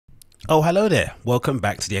Oh, hello there. Welcome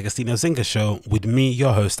back to the Agostinho Zinga show with me,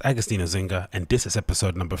 your host, Agostinho Zinga, and this is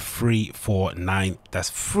episode number 349. That's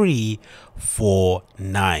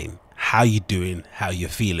 349. How you doing? How you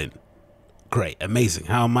feeling? Great, amazing.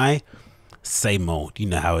 How am I? Same old. You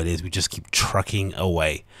know how it is. We just keep trucking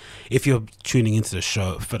away. If you're tuning into the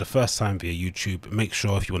show for the first time via YouTube, make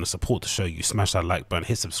sure if you want to support the show, you smash that like button,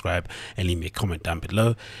 hit subscribe, and leave me a comment down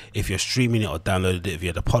below. If you're streaming it or downloaded it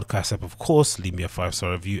via the podcast app, of course, leave me a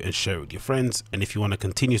 5-star review and share it with your friends. And if you want to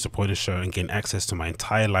continue supporting the show and gain access to my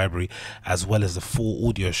entire library, as well as the full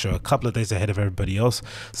audio show a couple of days ahead of everybody else,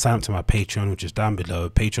 sign up to my Patreon, which is down below,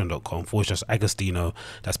 patreon.com/Agostinho.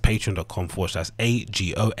 That's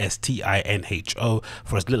patreon.com/AGOSTINHO.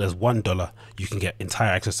 For as little as $1, you can get entire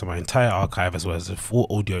access to my entire archive, as well as a full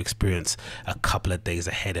audio experience a couple of days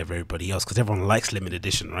ahead of everybody else, because everyone likes limited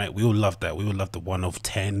edition, right? We all love that. We all love the 1 of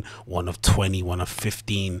 10, 1 of 20, 1 of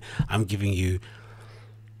 15. I'm giving you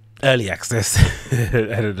early access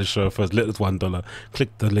ahead of the show for as little as $1.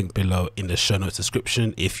 Click the link below in the show notes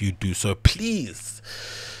description if you do so, please.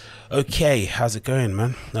 Okay, how's it going,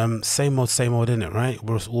 man? Same old, isn't it, right?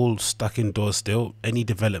 We're all stuck indoors still. Any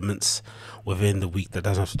developments within the week that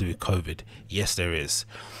doesn't have to do with COVID? Yes, there is.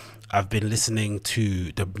 I've been listening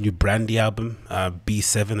to the new Brandy album,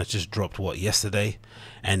 B7, that just dropped yesterday,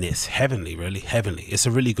 and it's heavenly, really heavenly. It's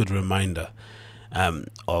a really good reminder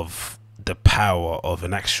of the power of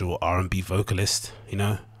an actual R&B vocalist. You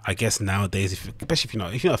know, I guess nowadays, especially if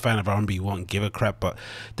you're not a fan of R&B, you won't give a crap. But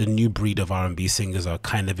the new breed of R&B singers are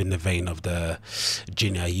kind of in the vein of the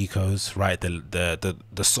Jhené Aiko's, right? The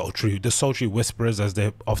sultry whisperers, as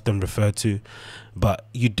they're often referred to. But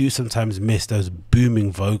you do sometimes miss those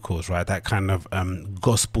booming vocals, right? That kind of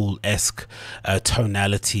gospel-esque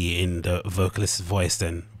tonality in the vocalist's voice.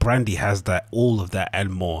 Then Brandy has that, all of that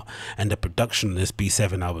and more. And the production of this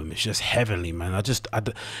B7 album is just heavenly, man.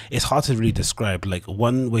 It's hard to really describe. Like,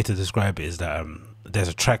 one way to describe it is that there's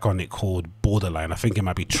a track on it called Borderline. I think it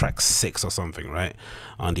might be track 6 or something, right,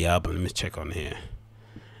 on the album. Let me check on here.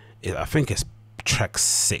 I think it's track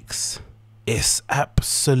 6. It's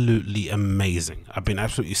absolutely amazing. I've been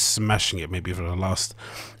absolutely smashing it maybe for the last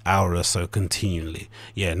hour or so continually.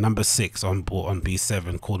 Yeah, number 6 on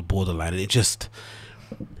B7, called Borderline. And it just,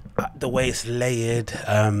 the way it's layered,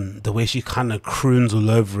 the way she kind of croons all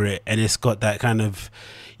over it, and it's got that kind of,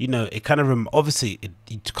 you know, it kind of obviously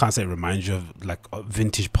you can't say it reminds you of like a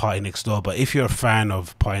vintage Party Next Door, but if you're a fan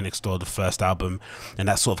of Party Next Door, the first album, and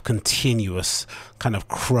that sort of continuous kind of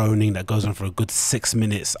croning that goes on for a good 6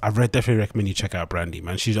 minutes, I definitely recommend you check out Brandy,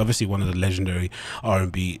 man. She's obviously one of the legendary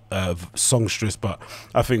R&B songstress, but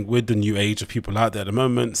I think with the new age of people out there at the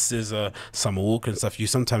moment, SZA, Summer Walker and stuff, you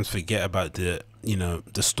sometimes forget about the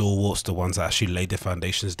stalwarts, the ones that actually laid their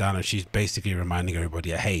foundations down, and she's basically reminding everybody,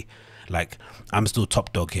 hey, like, I'm still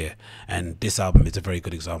top dog here. And this album is a very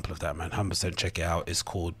good example of that, man. 100% check it out. It's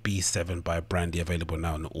called B7 by Brandy, available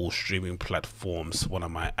now on all streaming platforms. One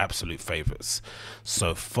of my absolute favorites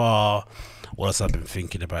so far. What else I've been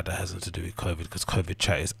thinking about that hasn't to do with COVID, because COVID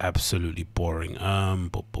chat is absolutely boring.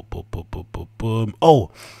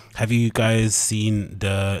 Oh, have you guys seen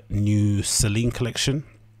the new Celine collection?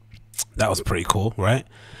 That was pretty cool, right?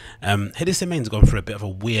 Hedi Slimane's gone through a bit of a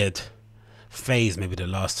weird phase, maybe the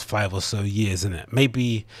last 5 or so years, isn't it?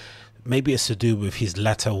 Maybe it's to do with his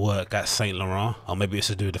latter work at Saint Laurent, or maybe it's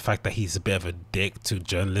to do with the fact that he's a bit of a dick to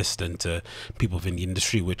journalists and to people within the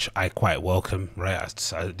industry, which I quite welcome,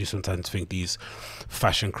 right? I do sometimes think these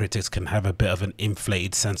fashion critics can have a bit of an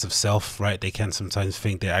inflated sense of self, right? They can sometimes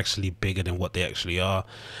think they're actually bigger than what they actually are,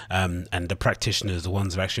 and the practitioners, the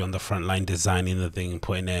ones who are actually on the front line designing the thing,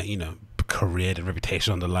 putting their, career and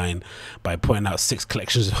reputation on the line by putting out 6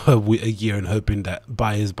 collections a year and hoping that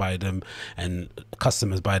buyers buy them and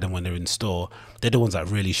customers buy them when they're in store. They're the ones that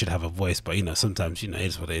really should have a voice. But sometimes it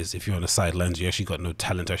is what it is. If you're on the sidelines, you actually got no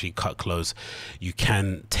talent to actually cut clothes, you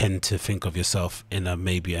can tend to think of yourself in a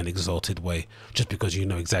maybe an exalted way, just because you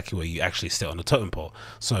know exactly where you actually sit on the totem pole.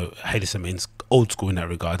 So Hedi Slimane's old school in that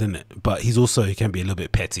regard, isn't it? But he can be a little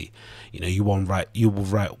bit petty. You will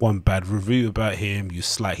write one bad review about him, you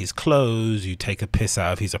slight his clothes, you take a piss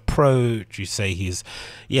out of his approach, you say his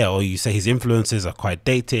influences are quite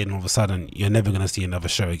dated, and all of a sudden you're never going to see another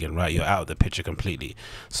show again, right? You're out of the picture completely.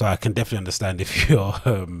 So I can definitely understand if you're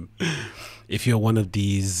one of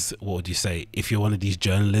these, if you're one of these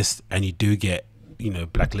journalists and you do get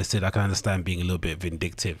blacklisted, I can understand being a little bit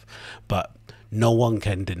vindictive. But no one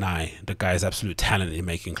can deny the guy's absolute talent in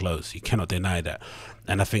making clothes. You cannot deny that.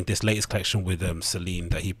 And I think this latest collection with Celine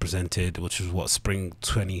that he presented, which was what, spring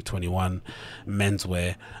 2021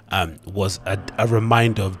 menswear, was a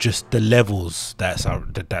reminder of just the levels that's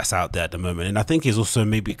out there at the moment. And I think it's also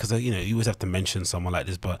maybe because, you know, you always have to mention someone like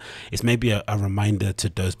this, but it's maybe a reminder to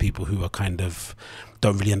those people who are kind of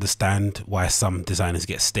don't really understand why some designers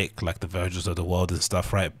get stick, like the Virgils of the world and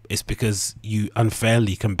stuff, right? It's because you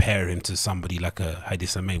unfairly compare him to somebody like a Hedi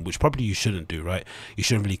Slimane, which probably you shouldn't do, right? You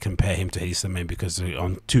shouldn't really compare him to Hedi Slimane because they're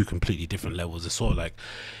on two completely different levels. It's sort of like,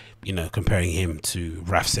 you know, comparing him to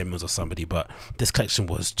Raf Simons or somebody. But this collection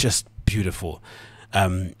was just beautiful.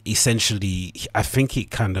 Essentially, I think it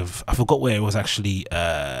kind of, I forgot where it was actually,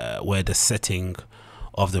 where the setting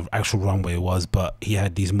of the actual runway was, but he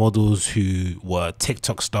had these models who were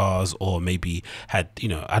TikTok stars, or maybe had, you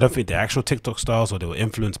know, I don't think they're actual TikTok stars, or they were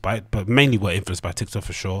influenced by it, but mainly were influenced by TikTok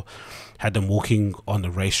for sure. Had them walking on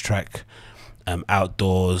the racetrack,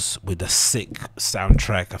 outdoors, with a sick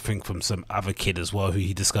soundtrack, I think from some other kid as well who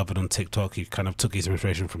he discovered on TikTok. He kind of took his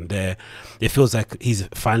inspiration from there. It feels like he's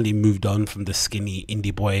finally moved on from the skinny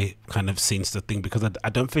indie boy kind of scenes to thing, because I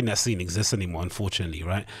don't think that scene exists anymore, unfortunately,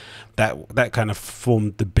 right? That kind of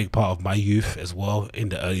formed the big part of my youth as well in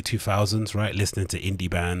the early 2000s, right? Listening to indie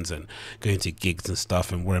bands and going to gigs and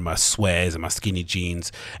stuff and wearing my swears and my skinny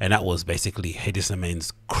jeans, and that was basically Hedi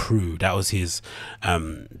Slimane's crew. That was his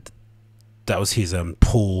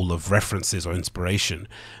pool of references or inspiration.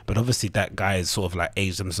 But obviously that guy has sort of like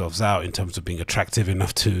aged themselves out in terms of being attractive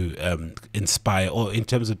enough to inspire, or in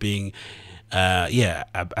terms of being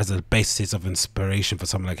as a basis of inspiration for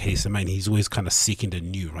someone like Hedi Slimane. He's always kind of seeking the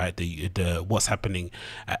new, right? The what's happening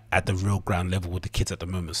at the real ground level with the kids at the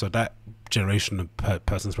moment. So that generation of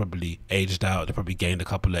persons probably aged out. They probably gained a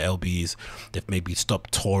couple of lbs. They've maybe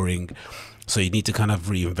stopped touring. So you need to kind of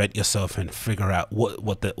reinvent yourself and figure out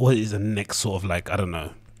what is the next sort of, like, I don't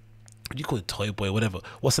know, what do you call it, toy boy, whatever.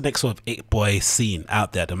 What's the next sort of it boy scene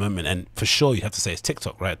out there at the moment? And for sure you have to say it's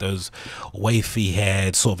TikTok, right? Those wavy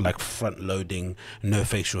haired, sort of like front loading, no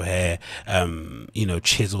facial hair, you know,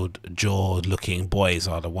 chiseled jawed looking boys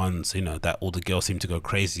are the ones, you know, that all the girls seem to go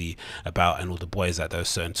crazy about, and all the boys at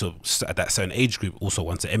those at that certain age group also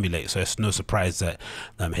want to emulate. So it's no surprise that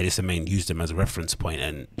Hedi Slimane used them as a reference point.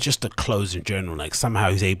 And just the clothes in general, like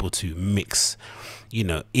somehow he's able to mix, you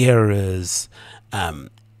know, eras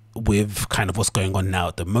with kind of what's going on now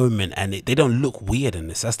at the moment, and they don't look weird in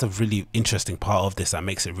this. That's the really interesting part of this that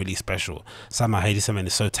makes it really special. Somehow Hedi Slimane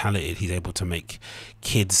is so talented, he's able to make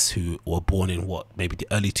kids who were born in what, maybe the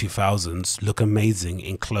early 2000s look amazing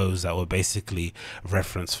in clothes that were basically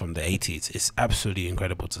referenced from the 80s. It's absolutely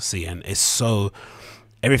incredible to see, and it's so,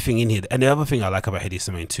 everything in here. And the other thing I like about Hedi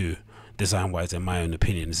Slimane too, design wise, in my own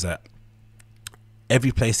opinion, is that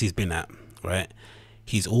every place he's been at, right,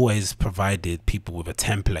 he's always provided people with a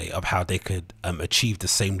template of how they could achieve the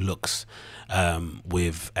same looks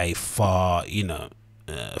with a far, you know,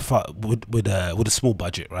 with a small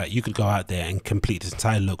budget, right? You could go out there and complete this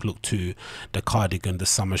entire look to the cardigan, the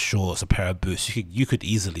summer shorts, a pair of boots. You could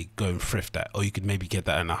easily go and thrift that, or you could maybe get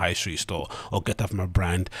that in a high street store, or get that from a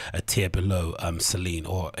brand a tier below Celine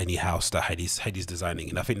or any house that Hedi's designing.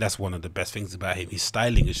 And I think that's one of the best things about him. His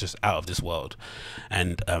styling is just out of this world,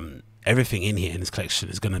 and everything in here in this collection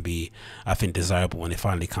is going to be, I think, desirable when it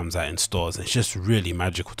finally comes out in stores. And it's just really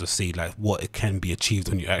magical to see like what it can be achieved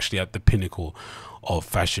when you're actually at the pinnacle of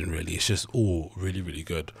fashion. Really, it's just all really, really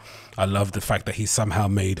good. I love the fact that he somehow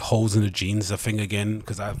made holes in the jeans a thing again,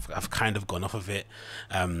 because I've kind of gone off of it.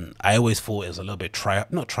 I always thought it was a little bit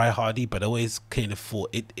not try hardy, but I always kind of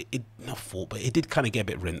thought but it did kind of get a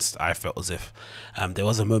bit rinsed. I felt as if there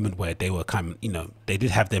was a moment where they were kind of, you know, they did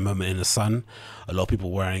have their moment in the sun. A lot of people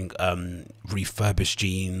wearing refurbished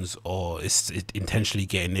jeans, or intentionally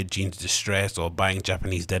getting their jeans distressed, or buying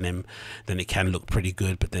Japanese denim. Then it can look pretty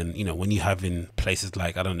good, but then, you know, when you have in places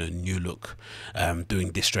like, I don't know, New Look,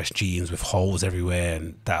 doing distressed jeans with holes everywhere,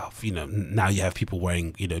 and that, you know, now you have people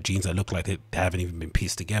wearing, you know, jeans that look like they haven't even been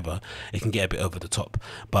pieced together. It can get a bit over the top,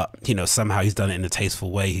 but, you know, somehow he's done it in a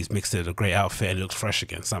tasteful way. He's mixed it with a great outfit, and it looks fresh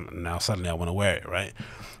again. Now suddenly I want to wear it, right?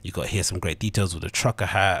 You got here some great details with the trucker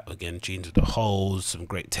hat, again, jeans with the holes, some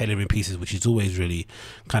great tailoring pieces, which is always really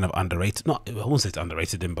kind of underrated. Not, I won't say it's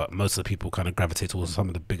underrated in, but most of the people kind of gravitate towards some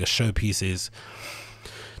of the bigger show pieces.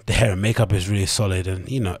 The hair and makeup is really solid, and,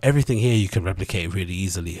 you know, everything here you can replicate really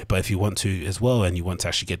easily. But if you want to as well, and you want to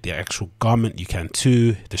actually get the actual garment, you can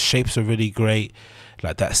too. The shapes are really great.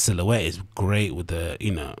 Like that silhouette is great with the,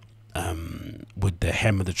 you know, with the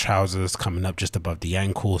hem of the trousers coming up just above the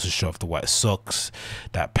ankles to show off the white socks.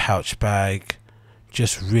 That pouch bag,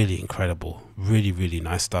 just really incredible. Really, really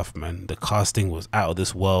nice stuff, man. The casting was out of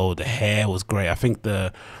this world. The hair was great. I think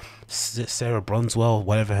the Sarah Bronswell,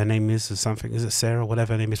 whatever her name is, or something. Is it Sarah?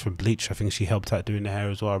 Whatever her name is, from Bleach. I think she helped out doing the hair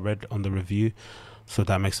as well. I read on the review, so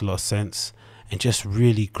that makes a lot of sense. And just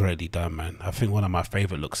really greatly done, man. I think one of my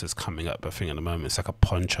favorite looks is coming up. I think at the moment it's like a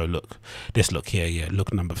poncho look. This look here, yeah,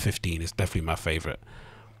 look number 15 is definitely my favorite.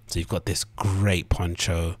 So you've got this great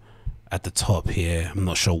poncho at the top here. I'm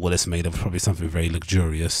not sure what it's made of. Probably something very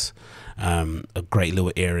luxurious. A great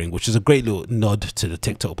little earring, which is a great little nod to the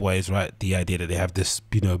TikTok boys, right? The idea that they have this,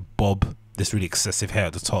 you know, bob, this really excessive hair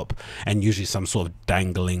at the top, and usually some sort of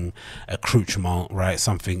dangling accoutrement, right?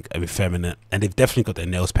 Something effeminate. And they've definitely got their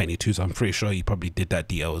nails painted too, so I'm pretty sure you probably did that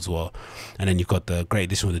detail as well. And then you've got the great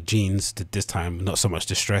addition with the jeans, this time not so much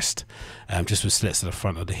distressed, just with slits to the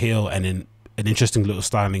front of the heel. And then an interesting little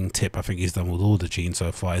styling tip I think he's done with all the jeans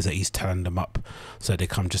so far is that he's tanned them up so they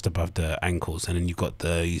come just above the ankles. And then you've got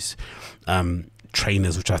these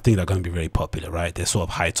trainers, which I think are going to be very popular, right? They're sort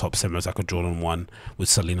of high top, similar like a Jordan 1 with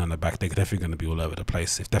Celine on the back. They're definitely going to be all over the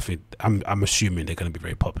place. It's definitely, I'm assuming they're going to be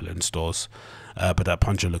very popular in stores. But that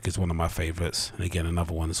poncho look is one of my favorites. And again,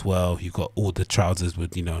 another one as well. You've got all the trousers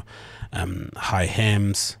with, you know, high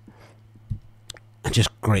hems, and just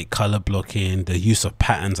great color blocking. The use of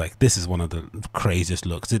patterns, like this is one of the craziest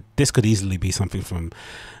looks. This could easily be something from,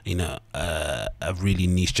 you know, a really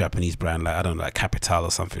niche Japanese brand, like I don't know, like Capital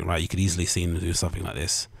or something, right? You could easily see them do something like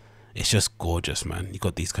this. It's just gorgeous, man. You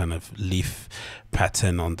got these kind of leaf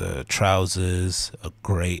pattern on the trousers, a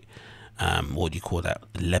great what do you call that,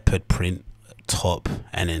 leopard print top,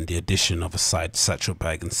 and then the addition of a side satchel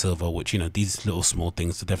bag in silver, which, you know, these little small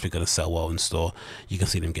things are definitely going to sell well in store. You can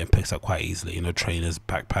see them getting picked up quite easily, you know, trainers,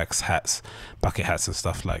 backpacks, hats, bucket hats and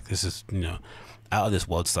stuff. Like this is, you know, out of this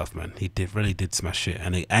world stuff, man. He really did smash it.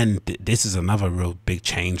 And this is another real big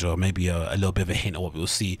change, or maybe a little bit of a hint of what we'll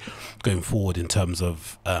see going forward in terms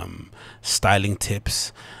of styling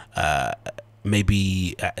tips,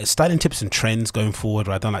 maybe styling tips and trends going forward.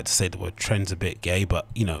 I don't like to say the word trends, a bit gay, but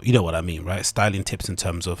you know what I mean, right? Styling tips in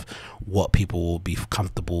terms of what people will be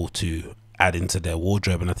comfortable to add into their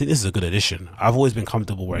wardrobe. And I think this is a good addition. I've always been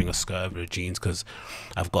comfortable wearing a skirt over the jeans because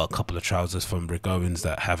I've got a couple of trousers from Rick Owens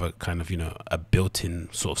that have a kind of, you know, a built-in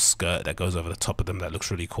sort of skirt that goes over the top of them that looks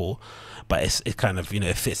really cool. But it kind of, you know,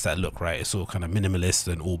 it fits that look, right? It's all kind of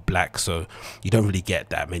minimalist and all black, so you don't really get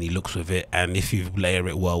that many looks with it. And if you layer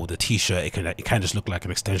it well with a t-shirt, it can just look like an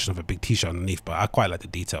extension of a big t-shirt underneath. But I quite like the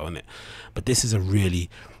detail on it. But this is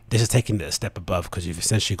taking it a step above, because you've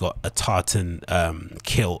essentially got a tartan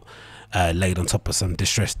kilt laid on top of some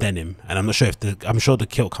distressed denim. And I'm not sure if I'm sure the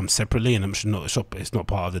kilt comes separately, and I'm sure it's not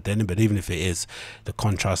part of the denim, but even if it is, the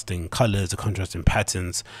contrasting colors, the contrasting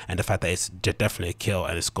patterns, and the fact that it's definitely a kilt,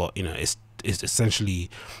 and it's got, you know, it's essentially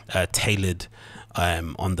tailored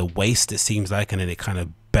on the waist, it seems like, and then it kind of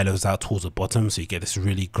bellows out towards the bottom, so you get this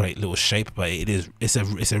really great little shape. But it's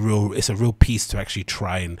a real piece to actually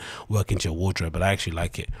try and work into your wardrobe. But I actually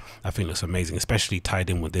like it. I think it looks amazing, especially tied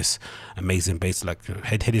in with this amazing base. Like, you know,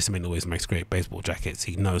 Hedi always makes great baseball jackets.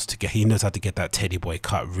 He knows how to get that teddy boy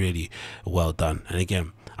cut really well done. And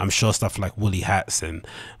again, I'm sure stuff like woolly hats and,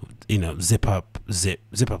 you know, zip up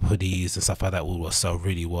hoodies and stuff like that will sell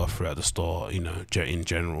really well throughout the store. You know, in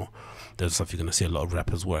general, there's stuff you're gonna see a lot of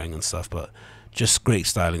rappers wearing and stuff. But just great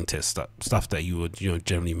styling tips, stuff that you would, you know,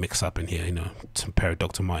 generally mix up in here. You know, some pair of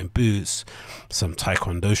Dr. Martin boots, some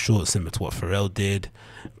taekwondo shorts similar to what Pharrell did,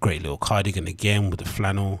 great little cardigan again with the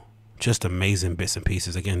flannel. Just amazing bits and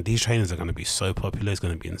pieces. Again, these trainers are going to be so popular, it's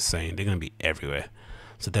going to be insane. They're going to be everywhere,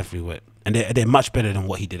 so definitely wear. And they're much better than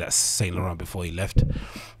what he did at Saint Laurent before he left.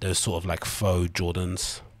 Those sort of like faux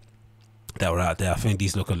Jordans that were out there. I think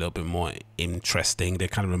these look a little bit more interesting. They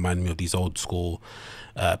kind of remind me of these old school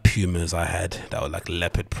Pumas I had that were like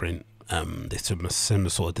leopard print. They're similar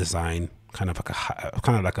sort of design, kind of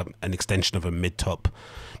like an extension of a mid top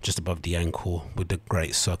just above the ankle with the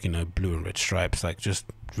great sock, you know, blue and red stripes, like just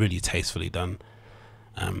really tastefully done.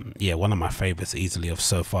 Yeah, one of my favorites easily of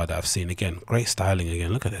so far that I've seen. Again, great styling.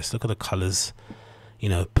 Again, look at this, look at the colors, you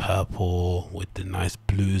know, purple with the nice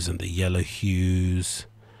blues and the yellow hues.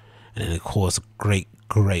 And then of course, great,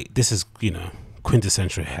 this is, you know,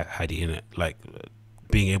 quintessential Hedi in it, like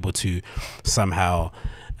being able to somehow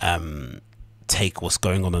take what's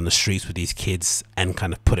going on the streets with these kids and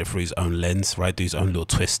kind of put it through his own lens, right? Do his own little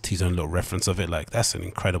twist, his own little reference of it. Like, that's an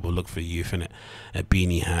incredible look for youth, isn't it? A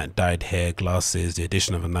beanie hat, dyed hair, glasses, the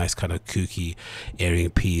addition of a nice kind of kooky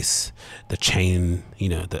earring piece, the chain, you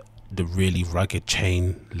know, the really rugged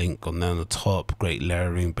chain link on the top, great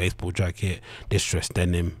layering, baseball jacket, distressed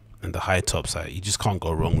denim, and the high top side. You just can't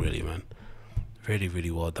go wrong, really, man.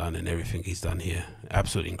 Really well done, and everything he's done here,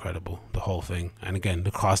 absolutely incredible, the whole thing. And again,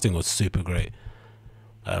 the casting was super great.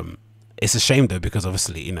 It's a shame though, because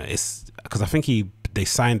obviously, you know, it's because I think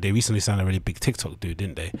they recently signed a really big TikTok dude,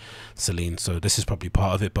 didn't they, Celine? So this is probably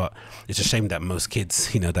part of it, but it's a shame that most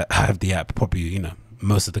kids, you know, that have the app, probably, you know,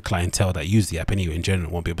 most of the clientele that use the app anyway in general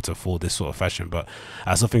won't be able to afford this sort of fashion. But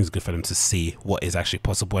I still think it's good for them to see what is actually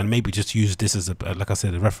possible, and maybe just use this as a, like I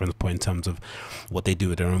said, a reference point in terms of what they do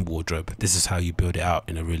with their own wardrobe. This is how you build it out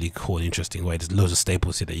in a really cool and interesting way. There's loads of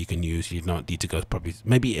staples here that you can use. You don't need to go probably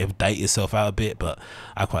maybe date yourself out a bit, but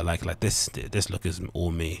I quite like this look is all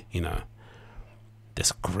me, you know.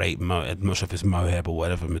 This great I'm not sure if it's mohair, but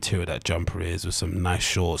whatever material that jumper is, with some nice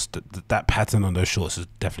shorts. That pattern on those shorts is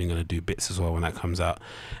definitely going to do bits as well when that comes out.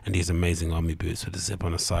 And these amazing army boots with the zip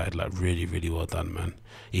on the side, like really, really well done, man.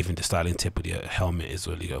 Even the styling tip with the helmet is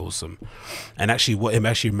really awesome. And actually, what it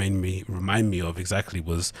actually remind me of exactly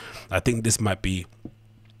was, I think this might be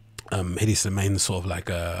Hedi Slimane sort of like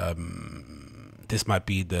a. This might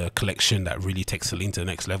be the collection that really takes Celine to the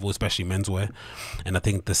next level, especially menswear. And I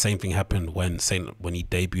think the same thing happened when he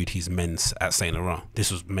debuted his men's at Saint Laurent.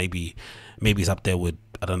 This was maybe it's up there with,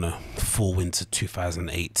 I don't know, Fall Winter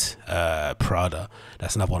 2008 Prada.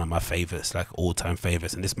 That's another one of my favorites, like all-time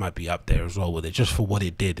favorites. And this might be up there as well with it, just for what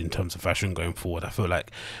it did in terms of fashion going forward. I feel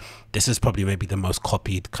like this is probably maybe the most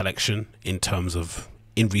copied collection in terms of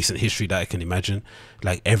in recent history that I can imagine.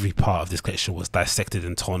 Like every part of this collection was dissected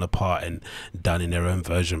and torn apart and done in their own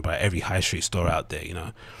version by every high street store out there, you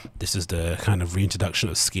know. This is the kind of reintroduction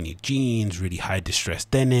of skinny jeans, really high distress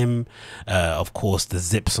denim, of course the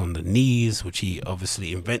zips on the knees, which he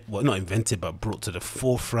obviously not invented but brought to the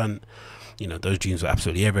forefront. You know, those jeans were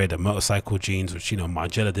absolutely everywhere. The motorcycle jeans, which, you know,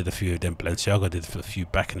 Margiela did a few of them, Balenciaga did a few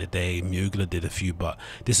back in the day, Mugler did a few, but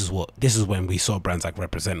this is when we saw brands like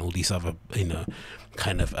represent all these other, you know,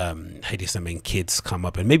 kind of Hedi Slimane kids come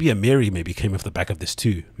up. And maybe Amiri maybe came off the back of this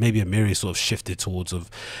too. Maybe Amiri sort of shifted towards of,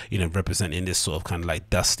 you know, representing this sort of kind of like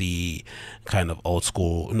dusty kind of old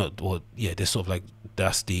school, this sort of like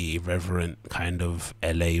dusty, irreverent kind of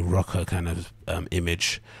LA rocker kind of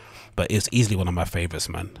image. But it's easily one of my favorites,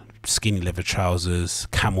 man. Skinny leather trousers,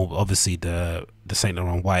 camel, obviously the Saint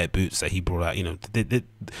Laurent Wyatt boots that he brought out. You know,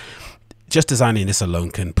 just designing this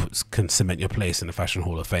alone can cement your place in the Fashion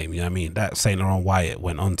Hall of Fame. You know what I mean? That Saint Laurent Wyatt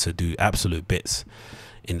went on to do absolute bits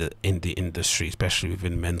in the industry, especially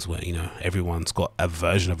within menswear. You know, everyone's got a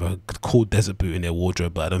version of a cool desert boot in their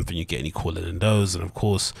wardrobe, but I don't think you get any cooler than those. And of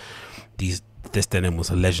course, this denim was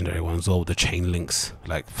a legendary one as well, with the chain links,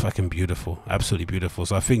 like fucking beautiful, absolutely beautiful.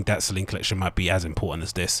 So I think that Celine collection might be as important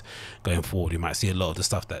as this going forward. You might see a lot of the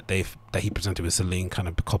stuff that he presented with Celine kind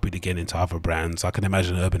of copied again into other brands. I can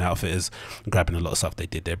imagine Urban Outfitters grabbing a lot of stuff they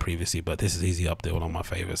did there previously, but this is easy up there, one of my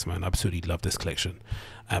favorites, man. Absolutely love this collection,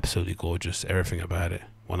 absolutely gorgeous, everything about it.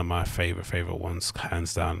 One of my favorite ones,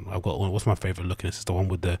 hands down. I've got one. What's my favorite looking? This is the one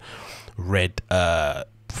with the red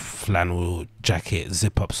flannel jacket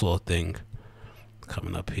zip up sort of thing.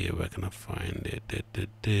 Coming up here, where can I find it?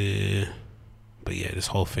 But yeah, this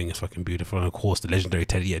whole thing is fucking beautiful. And of course the legendary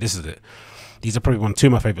Teddy. Yeah, this is it. These are probably two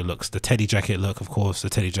of my favorite looks. The Teddy jacket look, of course. The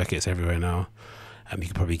Teddy jacket's everywhere now. You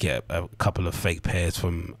can probably get a couple of fake pairs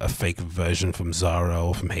from a fake version from Zara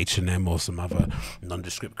or from H&M or some other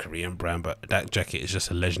nondescript Korean brand, but that jacket is just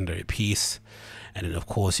a legendary piece. And then of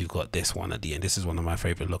course you've got this one at the end. This is one of my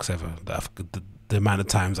favorite looks ever. The amount of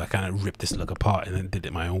times I kind of ripped this look apart and then did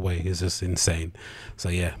it my own way is just insane. So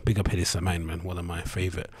yeah, big up Hedi Slimane, man. One of my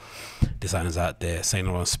favorite designers out there. Saint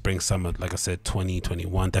Laurent Spring Summer, like I said,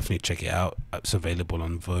 2021. Definitely check it out. It's available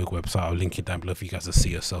on Vogue website. I'll link it down below for you guys to see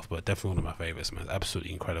yourself. But definitely one of my favorites, man.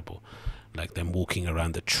 Absolutely incredible. Like them walking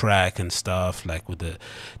around the track and stuff, like with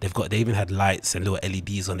they even had lights and little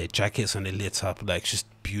LEDs on their jackets and they lit up, like just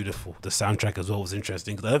beautiful. The soundtrack as well was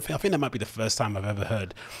interesting, because I think that might be the first time I've ever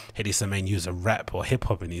heard Hedi Slimane use a rap or hip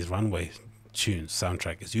hop in these runway tunes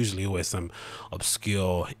soundtrack. It's usually always some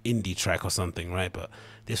obscure indie track or something, right? But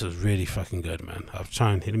this was really fucking good, man. I'll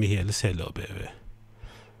try and let's hear a little bit of it.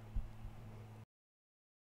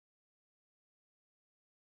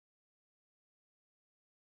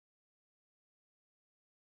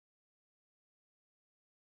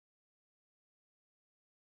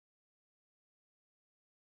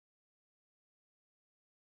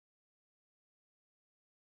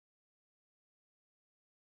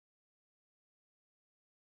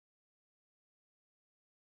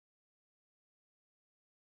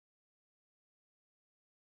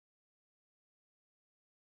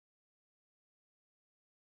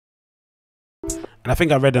 And I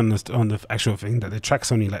think I read on the actual thing that the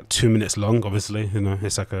track's only like 2 minutes long. Obviously, you know,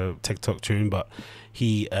 it's like a TikTok tune, but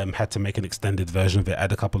he had to make an extended version of it,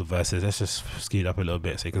 add a couple of verses. Let's just speed up a little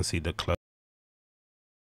bit so you can see the close.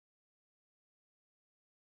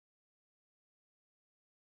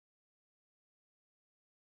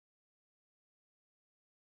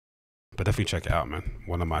 But definitely check it out, man.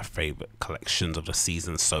 One of my favorite collections of the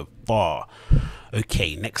season so far.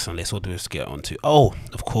 Okay, next on list, what do we have to get onto? Oh,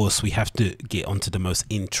 of course, we have to get onto the most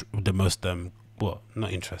well,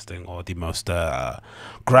 not interesting, or the most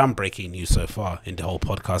groundbreaking news so far in the whole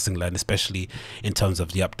podcasting land, especially in terms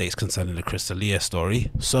of the updates concerning the Crystalia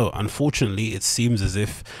story. So, unfortunately, it seems as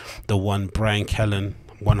if the one Bryan Callen,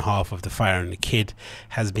 one half of the Fire and the Kid,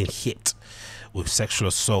 has been hit with sexual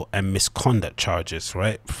assault and misconduct charges,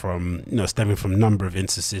 right? From, stemming from a number of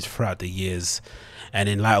instances throughout the years. And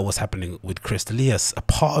in light of what's happening with Crystalia, a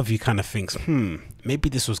part of you kind of thinks, maybe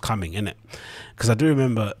this was coming, innit? Because I do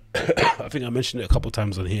remember, I think I mentioned it a couple of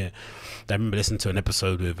times on here, I remember listening to an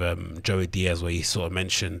episode with Joey Diaz where he sort of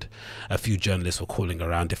mentioned a few journalists were calling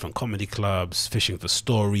around different comedy clubs, fishing for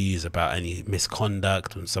stories about any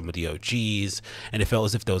misconduct on some of the OGs, and it felt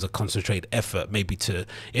as if there was a concentrated effort, maybe to,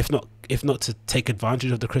 if not to take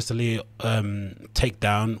advantage of the Crystalia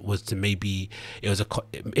takedown, was to maybe,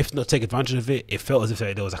 if not take advantage of it, it felt as if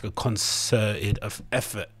there was like a concerted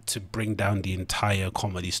effort to bring down the entire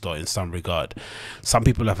comedy store in some regard. Some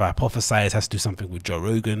people have hypothesized it has to do something with Joe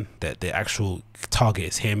Rogan, that the actual target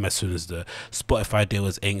is him as soon as the Spotify deal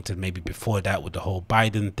was inked, and maybe before that with the whole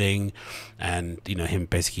Biden thing, and him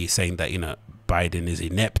basically saying that Biden is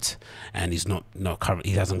inept and he's not current,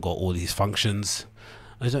 he hasn't got all these functions.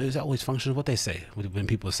 Is that always functions? What they say when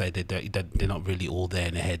people say that they're not really all there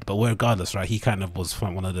in the head. But regardless, right, he kind of was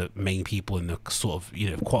one of the main people in the sort of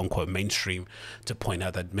quote unquote mainstream to point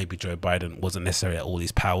out that maybe Joe Biden wasn't necessarily at all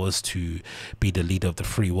these powers to be the leader of the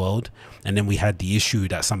free world. And then we had the issue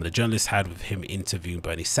that some of the journalists had with him interviewing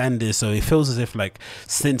Bernie Sanders. So it feels as if like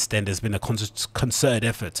since then there's been a concerted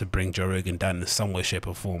effort to bring Joe Rogan down in some way, shape,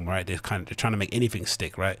 or form. Right, they're trying to make anything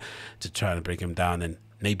stick, right, to try and bring him down. And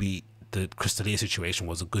maybe the Crystalia situation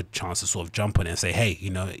was a good chance to sort of jump on it and say, hey,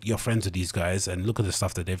 you're friends with these guys and look at the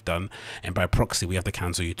stuff that they've done, and by proxy we have to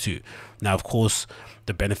cancel you too. Now, of course,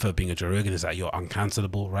 the benefit of being a Joe Rogan is that you're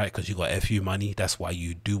uncancelable, right? Because you got FU money. That's why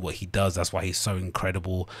you do what he does. That's why he's so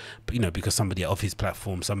incredible. But, because somebody off his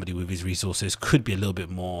platform, somebody with his resources could be a little bit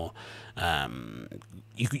more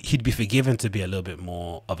he'd be forgiven to be a little bit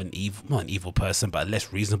more of not an evil person, but a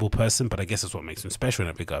less reasonable person. But I guess that's what makes him special in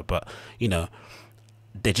that regard. But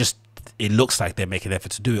it looks like they're making an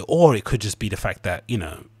effort to do it, or it could just be the fact that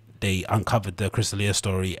they uncovered the Crystalia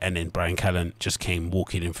story, and then Bryan Callen just came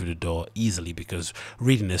walking in through the door easily, because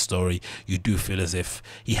reading this story you do feel as if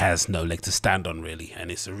he has no leg to stand on, really.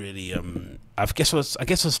 And it's a really I guess what's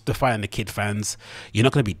the Fire and the Kid fans, you're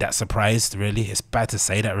not going to be that surprised, really. It's bad to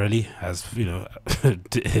say that, really, as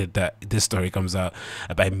that this story comes out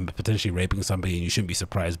about him potentially raping somebody, and you shouldn't be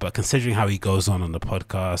surprised. But considering how he goes on the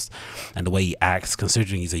podcast and the way he acts,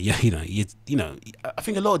 considering he's I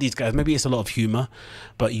think a lot of these guys, maybe it's a lot of humor,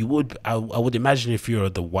 but I would imagine if you're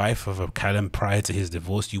the wife of a Callen prior to his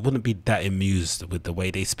divorce, you wouldn't be that amused with the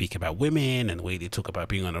way they speak about women and the way they talk about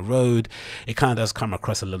being on the road. It kind of does come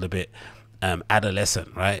across a little bit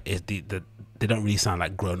adolescent, right? They don't really sound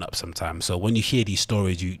like grown up sometimes. So when you hear these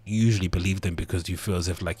stories, you usually believe them, because you feel as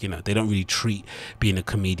if like they don't really treat being a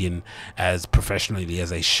comedian as professionally as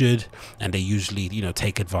they should, and they usually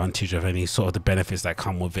take advantage of any sort of the benefits that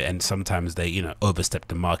come with it, and sometimes they overstep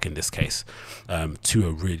the mark in this case to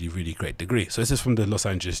a really, really great degree. So this is from the Los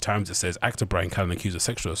Angeles Times. It says actor Bryan Callen accused of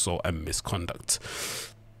sexual assault and misconduct.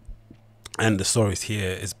 And the stories here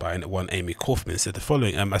is by one Amy Kaufman. Said the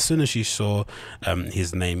following: as soon as she saw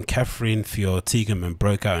his name, Catherine Fior Tiegerman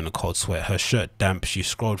broke out in a cold sweat. Her shirt damp, she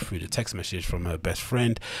scrolled through the text message from her best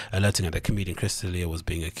friend, alerting her that comedian Crystalia was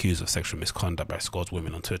being accused of sexual misconduct by Scott's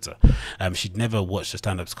women on Twitter. She'd never watched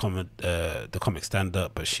the comic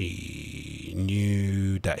stand-up, but she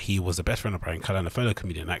knew that he was the best friend of Bryan Callen, a fellow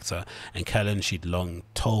comedian actor, and Callen, she'd long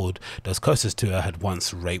told those closest to her, had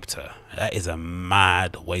once raped her. That is a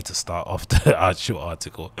mad way to start off the short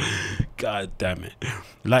article. God damn it.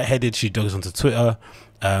 Lightheaded, she dogs onto Twitter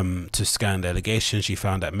to scan the allegations. She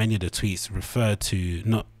found that many of the tweets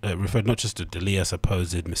referred not just to D'Elia's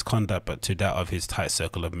supposed misconduct, but to that of his tight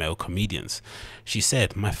circle of male comedians. She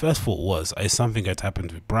said, "My first thought was, is something had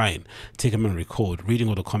happened with Bryan?" Tiggerman recalled, "Reading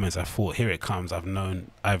all the comments, I thought, here it comes. I've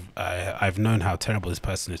known how terrible this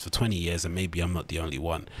person is for 20 years, and maybe I'm not the only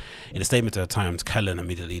one." In a statement to the Times, Callen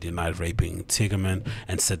immediately denied raping Tiggerman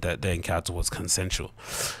and said that their encounter was consensual.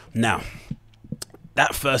 Now,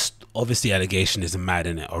 that first, obviously, allegation is mad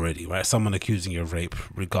in it already, right? Someone accusing you of rape,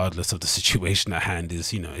 regardless of the situation at hand,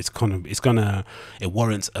 is it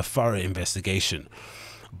warrants a thorough investigation.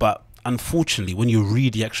 But unfortunately, when you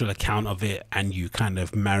read the actual account of it and you kind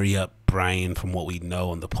of marry up Bryan from what we know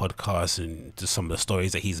on the podcast and just some of the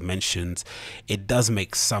stories that he's mentioned, it does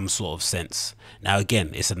make some sort of sense. Now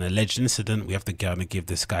again, it's an alleged incident. We have to kind of give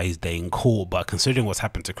this guy his day in court, but considering what's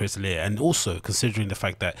happened to Chris D'Elia, and also considering the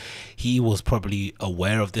fact that he was probably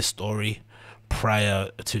aware of this story prior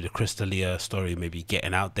to the Chris D'Elia story maybe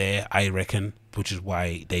getting out there, I reckon, which is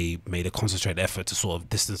why they made a concentrated effort to sort of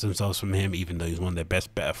distance themselves from him, even though he's one of their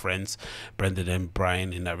better friends, Brendan and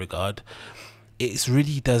Bryan, in that regard. It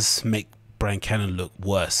really does make Bryan Callen look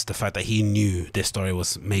worse. The fact that he knew this story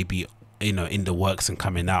was maybe, you know, in the works and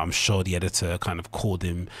coming out. I'm sure the editor kind of called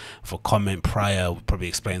him for comment prior, probably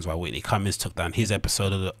explains why Whitney Cummings took down his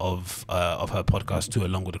episode of her podcast too,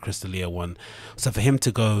 along with the Chris D'Elia one. So for him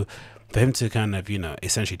to kind of, you know,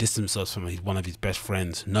 essentially distance himself from one of his best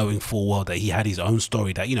friends, knowing full well that he had his own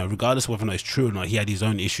story, that, you know, regardless of whether or not it's true or not, he had his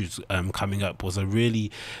own issues coming up, was a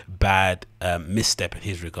really bad misstep in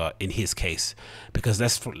his regard, in his case. Because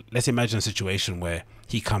let's imagine a situation where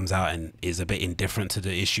he comes out and is a bit indifferent to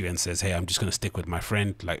the issue and says, hey, I'm just going to stick with my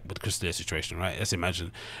friend, like with the Chris D'Elia situation, right? Let's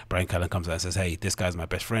imagine Bryan Callen comes out and says, hey, this guy's my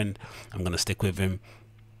best friend, I'm going to stick with him.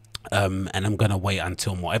 And I'm gonna wait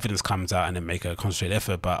until more evidence comes out and then make a concentrated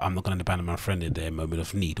effort, but I'm not gonna abandon my friend in their moment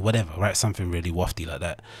of need, whatever, right? Something really wafty like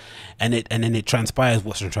that. And then it transpires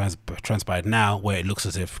what's transpired now, where it looks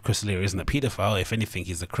as if Chris D'Elia isn't a pedophile. If anything,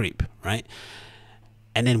 he's a creep, right?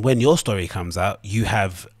 And then when your story comes out, you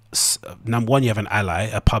have number one, you have an ally,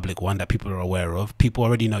 a public one that people are aware of. People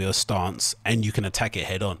already know your stance, and you can attack it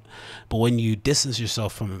head on. But when you distance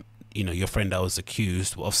yourself from, you know, your friend that was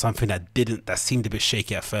accused of something that seemed a bit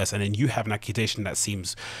shaky at first, and then you have an accusation that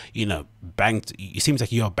seems, you know, it seems like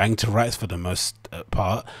you're banged to rights for the most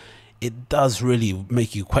part, it does really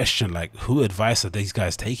make you question, like, who advice are these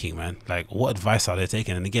guys taking, man? Like, what advice are they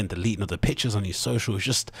taking? And again, deleting of the pictures on your social, it's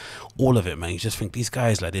just all of it, man. You just think these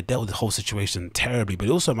guys, like, they dealt with the whole situation terribly, but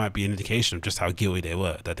it also might be an indication of just how guilty they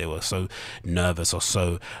were, that they were so nervous or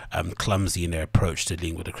so clumsy in their approach to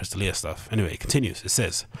dealing with the Chris D'Elia stuff. Anyway, it continues. It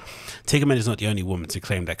says, Tiggerman is not the only woman to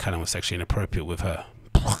claim that Callen was sexually inappropriate with her.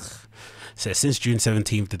 Says, since June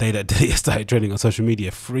 17th, the day that D'Elia started trending on social media,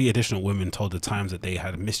 3 additional women told the Times that they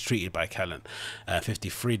had mistreated by Callen.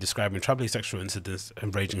 53 describing troubling sexual incidents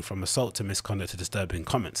ranging from assault to misconduct to disturbing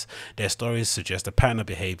comments. Their stories suggest a pattern of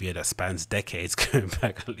behavior that spans decades, going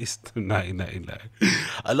back at least to 1999.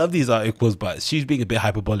 I love these articles, but she's being a bit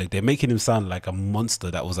hyperbolic. They're making him sound like a monster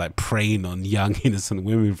that was like preying on young innocent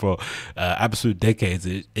women for absolute decades.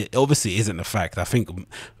 It obviously isn't a fact. I think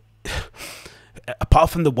apart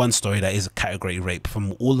from the one story that is a category rape,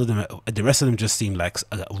 from all of them, the rest of them just seem like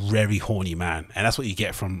a very horny man, and that's what you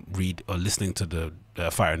get from read or listening to the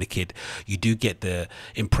Fire and the Kid. You do get the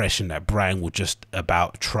impression that Bryan will just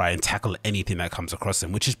about try and tackle anything that comes across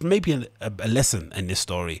him, which is maybe a lesson in this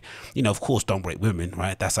story. You know, of course, don't rape women,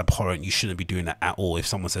 right? That's abhorrent. You shouldn't be doing that at all. If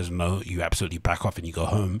someone says no, you absolutely back off and you go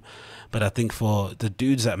home. But I think for the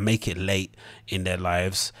dudes that make it late in their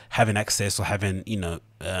lives, having access or having, you know,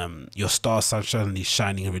 your star suddenly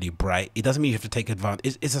shining really bright, it doesn't mean you have to take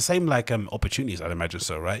advantage. It's the same like opportunities, I'd imagine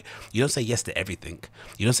so, right? You don't say yes to everything.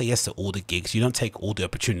 You don't say yes to all the gigs. You don't take all the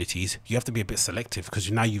opportunities. You have to be a bit selective,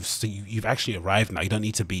 because now you've actually arrived now. You don't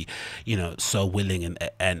need to be, you know, so willing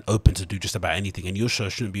and open to do just about anything, and your show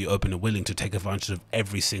shouldn't be open and willing to take advantage of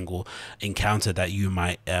every single encounter that you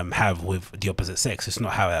might have with the opposite sex. It's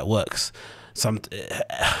not how that works.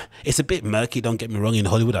 It's a bit murky, don't get me wrong. In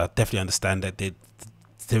Hollywood, I definitely understand that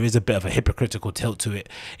there is a bit of a hypocritical tilt to it,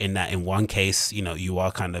 in that in one case, you know, you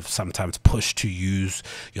are kind of sometimes pushed to use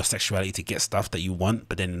your sexuality to get stuff that you want,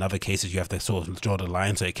 but then in other cases you have to sort of draw the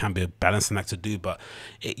line, so it can be a balancing act to do. But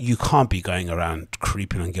you can't be going around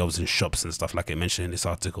creeping on girls in shops and stuff like I mentioned in this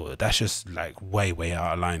article. That's just like way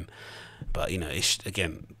out of line. But you know,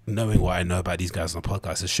 again, knowing what I know about these guys on the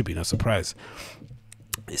podcast, it should be no surprise.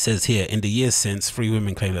 It says here, in the years since, 3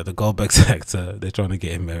 women claim that the Goldberg sector, they're trying to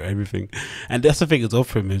get him there, everything. And that's the thing is off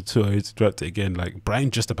from him too. I interrupt it again. Like,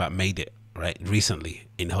 Bryan just about made it, right, recently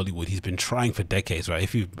in Hollywood. He's been trying for decades, right?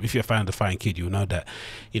 If you're a fan of The Fire and Kid, you'll know that,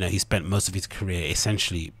 you know, he spent most of his career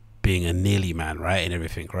essentially being a nearly man, right, and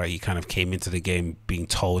everything, right? He kind of came into the game being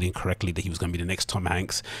told incorrectly that he was going to be the next Tom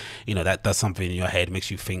Hanks. You know, that does something in your head,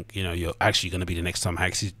 makes you think, you know, you're actually going to be the next Tom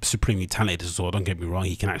Hanks. He's supremely talented as well, don't get me wrong.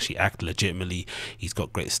 He can actually act legitimately. He's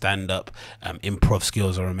got great stand-up, improv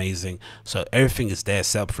skills are amazing. So everything is there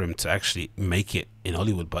set up for him to actually make it in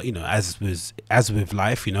Hollywood. But you know, as with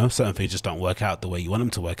life, you know, certain things just don't work out the way you want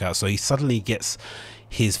them to work out. So he suddenly gets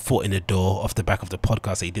his foot in the door off the back of the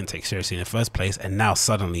podcast that he didn't take seriously in the first place, and now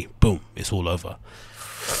suddenly, boom, it's all over.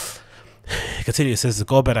 It continues, says the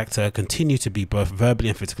Goldberg actor continued to be both verbally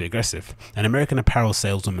and physically aggressive. An American apparel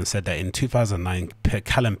saleswoman said that in 2009,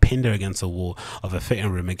 Callen pinned her against a wall of a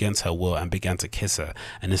fitting room against her will and began to kiss her.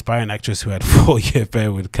 An inspiring actress who had a 4-year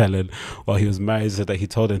affair with Callen while he was married said that he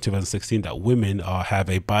told her in 2016 that women have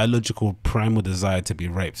a biological primal desire to be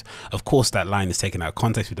raped. Of course, that line is taken out of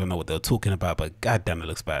context. We don't know what they were talking about, but goddamn, it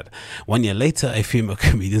looks bad. 1 year later, a female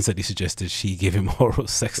comedian said he suggested she give him oral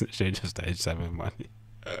sex in exchange for stage 7 money.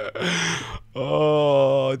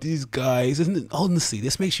 Oh, these guys, isn't it? Honestly,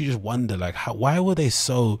 this makes you just wonder, like, why were they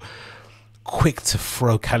so quick to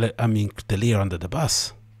throw D'Elia under the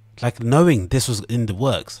bus, like knowing this was in the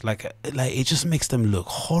works? Like it just makes them look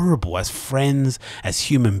horrible as friends, as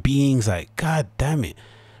human beings. Like, god damn it,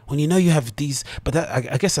 when you know you have these. But that,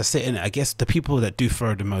 I guess that's it, innit? I guess the people that do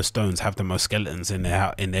throw the most stones have the most skeletons in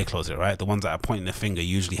their closet, right? The ones that are pointing the finger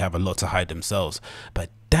usually have a lot to hide themselves.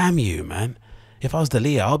 But damn you, man. If I was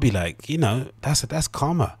D'Elia, I'll be like, you know, that's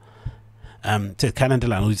karma. To Callen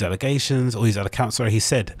denied all these allegations, all these other accounts. Sorry, he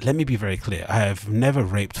said, "Let me be very clear. I have never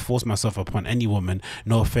raped, forced myself upon any woman,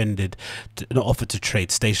 nor offered to trade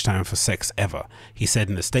stage time for sex ever." He said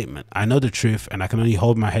in a statement, "I know the truth, and I can only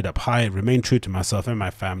hold my head up high, remain true to myself and my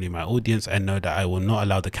family, my audience, and know that I will not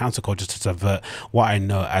allow the counterculture to subvert what I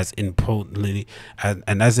know as importantly,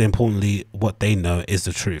 and as importantly, what they know is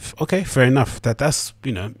the truth." Okay, fair enough. That's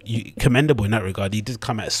commendable in that regard. He did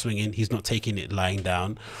come out swinging. He's not taking it lying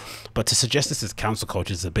down. But to suggest this is council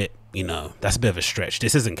culture is a bit, that's a bit of a stretch.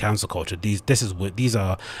 This isn't council culture. These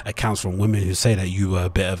are accounts from women who say that you were a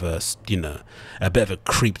bit of a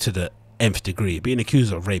creep to the nth degree. Being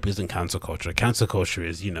accused of rape isn't council culture. Council culture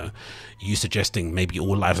is, you suggesting maybe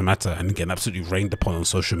all lives matter and getting absolutely rained upon on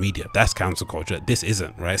social media. That's council culture. This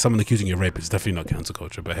isn't, right? Someone accusing you of rape is definitely not council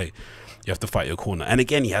culture. But hey, you have to fight your corner. And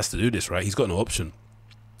again, he has to do this, right? He's got no option.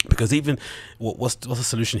 Because even what's the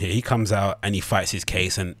solution here? He comes out and he fights his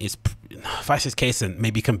case and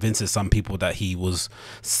maybe convinces some people that he was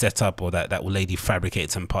set up or that lady fabricated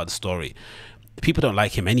some part of the story. People don't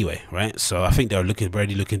like him anyway, right? So I think they're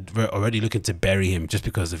already looking to bury him just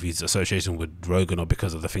because of his association with Rogan or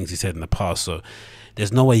because of the things he said in the past. So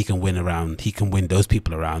there's no way he can win those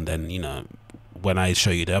people around. And when I show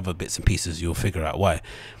you the other bits and pieces, you'll figure out why.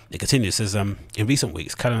 It continues, says, in recent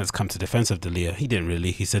weeks, Callen has come to defense of D'Elia. He didn't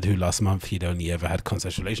really. He said last month he'd only ever had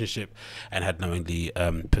consensual relationship and had knowingly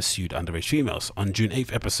pursued underage females. On June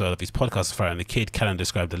 8th episode of his podcast, Fire and the Kid, Callen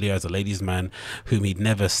described D'Elia as a ladies' man whom he'd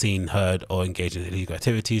never seen, heard, or engaged in illegal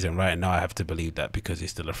activities. And right now I have to believe that because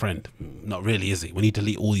he's still a friend. Not really, is he? When you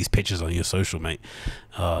delete all these pictures on your social, mate.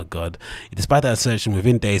 Oh, God. Despite that assertion,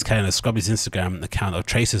 within days, Callen has scrubbed his Instagram account of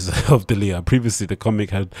traces of D'Elia. Previously, the comic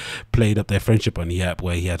had played up their friendship on the app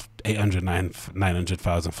where he had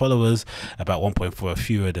 900,000 followers, about 1.4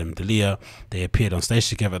 fewer than D'Elia. They appeared on stage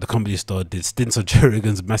together at the Comedy Store, did stints on Joe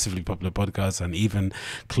Rogan's massively popular podcast, and even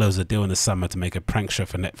closed a deal in the summer to make a prank show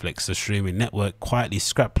for Netflix. The streaming network quietly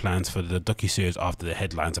scrapped plans for the docuseries after the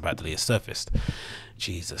headlines about D'Elia surfaced.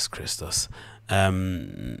 Jesus Christos.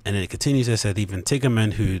 And then it continues. They said even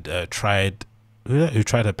Tigerman, who tried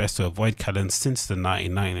her best to avoid Callen since the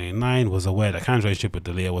 1999, was aware that Callen's relationship with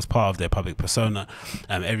D'Elia was part of their public persona.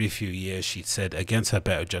 Every few years, she'd said, against her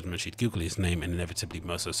better judgment, she'd Google his name, and inevitably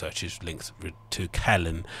most of searches linked to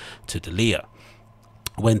Callen to D'Elia.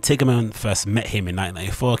 When Tigerman first met him in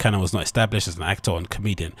 1994, Callen was not established as an actor and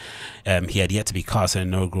comedian. He had yet to be cast in an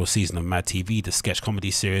inaugural season of Mad TV, the sketch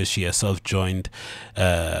comedy series she herself joined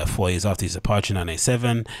 4 years after his departure in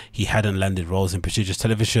 1997. He hadn't landed roles in prestigious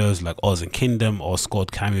television shows like Oz and Kingdom or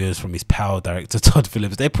scored cameos from his pal director Todd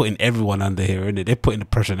Phillips. They're putting everyone under here, innit? They're putting the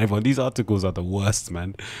pressure on everyone. These articles are the worst,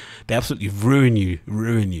 man. They absolutely ruin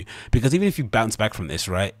you. Because even if you bounce back from this,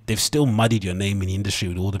 right, they've still muddied your name in the industry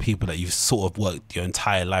with all the people that you've sort of worked your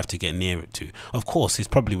entire life to get near it to. Of course, he's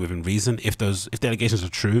probably within reason. If the allegations are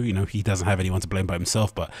true, he doesn't have anyone to blame but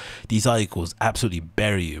himself. But these articles absolutely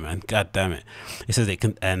bury you, man. God damn it. It says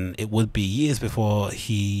it would be years before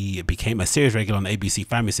he became a series regular on ABC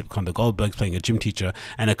family sitcom The Goldbergs, playing a gym teacher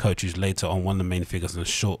and a coach who's later on one of the main figures in a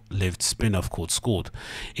short-lived spin-off called Scored.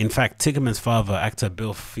 In fact, Tigerman's father, actor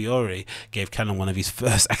Bill Fiore, gave Callen one of his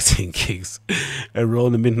first acting gigs, a role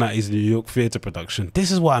in the mid-90s New York theatre production.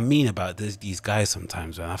 This is what I mean about these guys sometimes,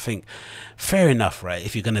 man. I think fair enough, right?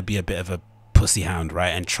 If you're going to be a bit of a pussy hound, right,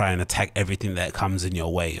 and try and attack everything that comes in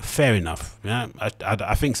your way, fair enough. Yeah,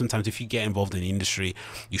 I think sometimes if you get involved in the industry,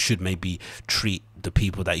 you should maybe treat the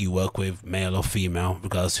people that you work with, male or female,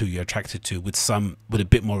 regardless who you're attracted to, with a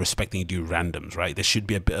bit more respect than you do randoms, right? There should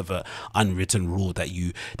be a bit of a unwritten rule that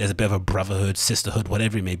there's a bit of a brotherhood, sisterhood,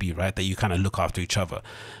 whatever it may be, right, that you kind of look after each other.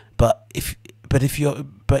 But but if you're,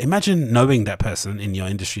 but imagine knowing that person in your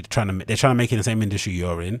industry, they're trying to make it in the same industry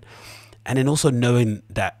you're in, and then also knowing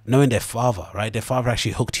their father, right? Their father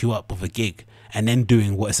actually hooked you up with a gig, and then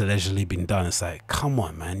doing what has allegedly been done. It's like, come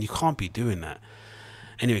on, man, you can't be doing that.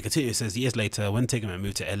 Anyway, continue. It says, years later, when Tiggerman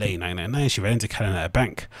moved to LA in 1999, she ran into Callen at a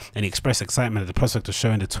bank, and he expressed excitement at the prospect of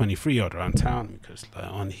showing the 23-year-old around town, because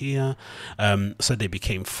on here. So they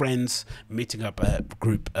became friends, meeting up at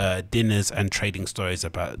group dinners and trading stories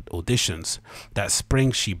about auditions. That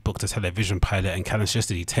spring, she booked a television pilot, and Callen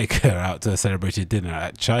suggested he take her out to a celebrated dinner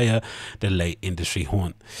at Chaya, the late industry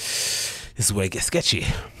haunt. This is where it gets sketchy.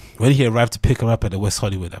 When he arrived to pick her up at the West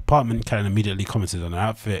Hollywood apartment, Callen immediately commented on her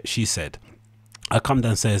outfit. She said, I come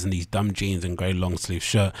downstairs in these dumb jeans and grey long sleeve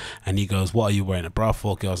shirt, and he goes, what are you wearing a bra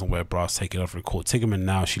for? Girls don't wear bras, take it off, record Tiggerman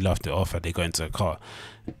now. She laughed it off as they got into a car.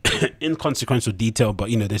 Inconsequential detail, but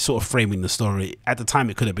you know, they're sort of framing the story. At the time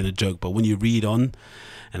it could have been a joke, but when you read on,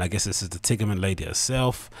 and I guess this is the Tiggerman lady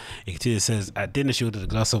herself, it says, at dinner she ordered a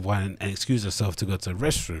glass of wine and excused herself to go to the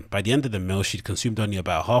restroom. By the end of the meal, she'd consumed only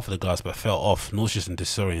about half of the glass but felt off, nauseous and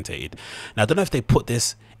disorientated. Now I don't know if they put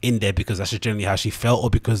this in there because that's just generally how she felt, or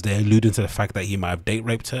because they're alluding to the fact that he might have date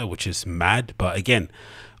raped her, which is mad. But again,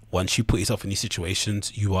 once you put yourself in these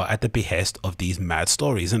situations, you are at the behest of these mad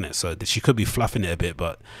stories, isn't it? So she could be fluffing it a bit,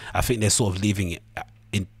 but I think they're sort of leaving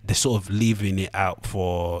it out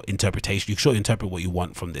for interpretation. You can sure interpret what you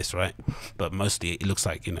want from this, right? But mostly it looks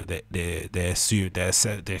like, you know,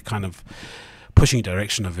 they're kind of pushing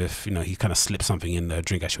direction of if, you know, he kind of slipped something in the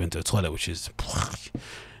drink as she went to the toilet, which is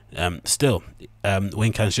still,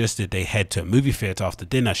 when Callen suggested they head to a movie theater after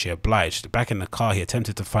dinner, she obliged. Back in the car, he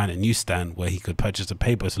attempted to find a newsstand where he could purchase a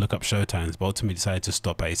paper to look up showtimes, but ultimately decided to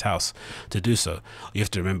stop at his house to do so. You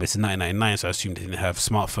have to remember it's in 1999, so I assume they didn't have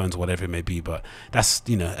smartphones or whatever it may be, but that's,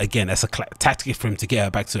 you know, again, that's a tactic for him to get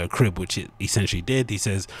her back to her crib, which it essentially did. He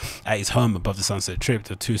says, at his home above the Sunset Strip,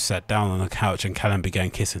 the two sat down on the couch and Callen began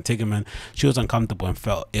kissing Tiggerman. She was uncomfortable and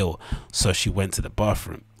felt ill, so she went to the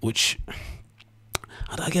bathroom, which...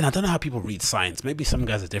 Again, I don't know how people read signs. Maybe some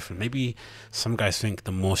guys are different. Maybe some guys think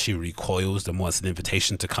the more she recoils, the more it's an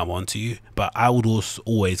invitation to come on to you. But I would also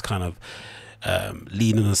always kind of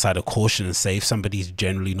lean on the side of caution and say, if somebody's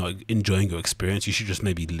generally not enjoying your experience, you should just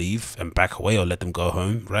maybe leave and back away, or let them go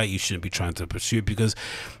home, right? You shouldn't be trying to pursue it, because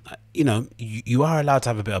you know, you are allowed to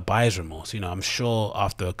have a bit of buyer's remorse. You know, I'm sure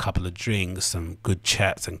after a couple of drinks, some good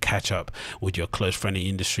chats and catch up with your close friend in the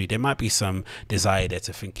industry, there might be some desire there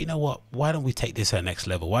to think, you know what, why don't we take this at next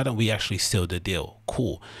level? Why don't we actually seal the deal?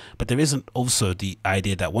 Cool. But there isn't also the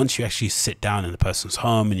idea that once you actually sit down in the person's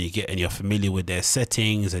home and you're familiar with their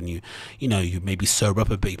settings, and you know, you maybe sober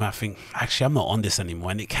up a bit, you might think, actually, I'm not on this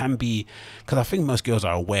anymore. And it can be, because I think most girls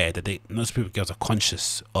are aware that most girls are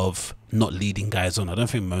conscious of not leading guys on. I don't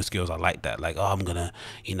think most girls are like that, like, oh, I'm gonna,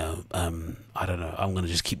 you know, I don't know, I'm gonna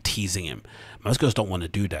just keep teasing him. Most girls don't want to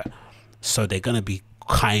do that, so they're gonna be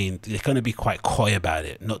quite coy about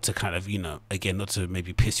it, not to kind of, you know, again, not to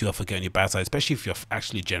maybe piss you off or get on your bad side, especially if you're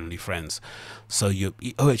actually generally friends. So you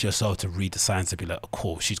owe it yourself to read the signs, to be like, oh,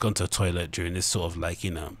 cool, she's gone to the toilet during this sort of, like,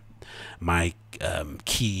 you know, my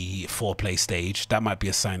key foreplay stage. That might be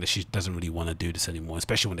a sign that she doesn't really want to do this anymore,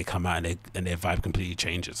 especially when they come out and their vibe completely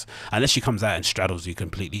changes. Unless she comes out and straddles you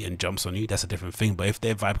completely and jumps on you, that's a different thing. But if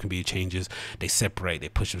their vibe completely changes, they separate, they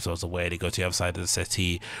push themselves away, they go to the other side of the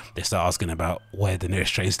settee, they start asking about where the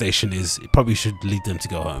nearest train station is, it probably should lead them to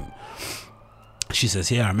go home. She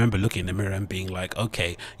says, yeah, I remember looking in the mirror and being like,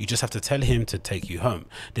 okay, you just have to tell him to take you home.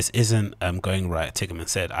 This isn't going right. Tiggerman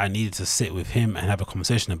said, I needed to sit with him and have a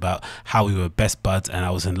conversation about how we were best buds and I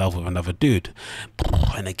was in love with another dude.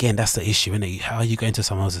 And again, that's the issue, isn't it? How are you going to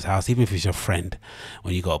someone else's house, even if it's your friend,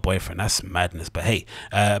 when you got a boyfriend? That's madness. But hey,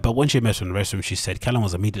 but when she met from the restroom, she said Callen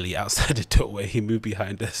was immediately outside the doorway. He moved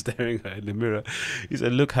behind her, staring at her in the mirror. He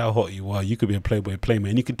said, look how hot you are. You could be a playboy playmate.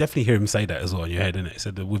 And you could definitely hear him say that as well in your head, innit?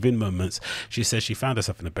 So that within moments, she said she found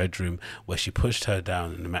herself in the bedroom where she pushed her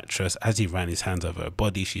down in the mattress. As he ran his hands over her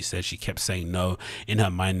body, she said she kept saying no. In her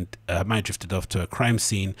mind drifted off to a crime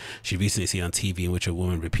scene she recently seen on TV, in which a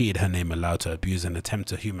woman repeated her name aloud to abuse and attempt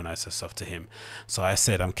to humanize herself to him. So I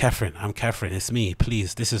said, I'm Catherine, it's me,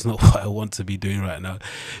 please, this is not what I want to be doing right now,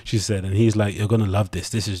 she said. And he's like, you're gonna love this.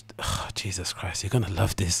 This is, oh, Jesus Christ, you're gonna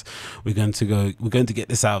love this. We're going to get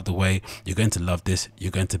this out of the way. You're going to love this. You're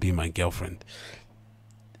going to be my girlfriend.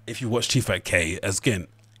 If you watch Chief at K, as again,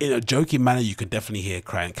 in a joking manner, you could definitely hear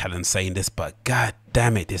Bryan Callen saying this, but god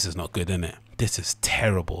damn it, this is not good, innit? This is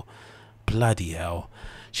terrible. Bloody hell.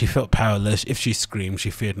 She felt powerless. If she screamed, she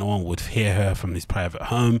feared no one would hear her from his private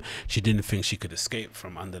home. She didn't think she could escape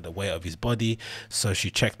from under the weight of his body, so she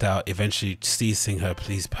checked out, eventually ceasing her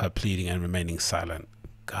pleading and remaining silent.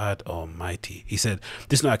 God almighty. He said,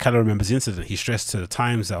 this night Callen remembers the incident. He stressed to the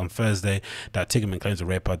Times that on Thursday that Tigerman claims the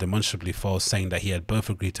rape are demonstrably false, saying that he had both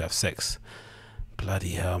agreed to have sex.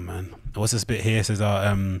 Bloody hell, man. What's this bit here? It says,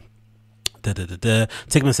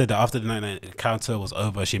 Tigman said that after the night encounter was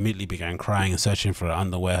over, she immediately began crying and searching for her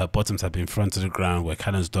underwear. Her bottoms had been thrown to the ground where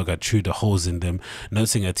Callen's dog had chewed the holes in them.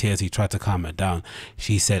 Noticing her tears, he tried to calm her down.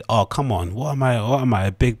 She said, "Oh, come on, what am I,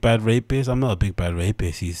 a big bad rapist? I'm not a big bad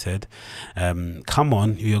rapist," he said. "Come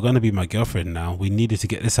on, you're going to be my girlfriend now. We needed to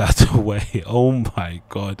get this out of the way." Oh my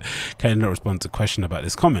God. Callen did not respond to a question about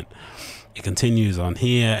this comment. It continues on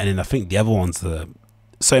here, and then I think the other one's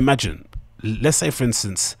so imagine, let's say for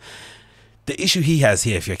instance, the issue he has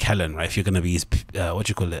here, if you're Callen, right, if you're going to be his, what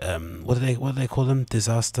do you call it, what do they call them,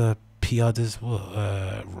 disaster PR,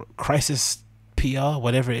 crisis PR,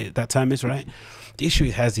 whatever that term is, right? The issue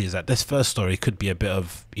he has is that this first story could be a bit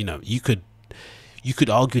of, you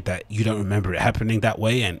could argue that you don't remember it happening that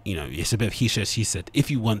way, and it's a bit of he said, she said.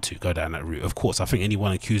 If you want to go down that route, of course, I think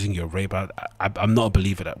anyone accusing you of rape, I'm not a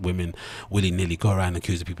believer that women willy-nilly go around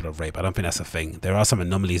accusing people of rape. I don't think that's a thing. There are some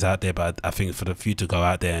anomalies out there, but I think for you to go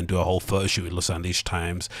out there and do a whole photo shoot with Los Angeles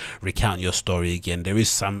Times, recount your story again, there is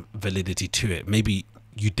some validity to it. Maybe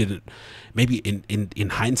you didn't, maybe in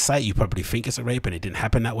hindsight you probably think it's a rape and it didn't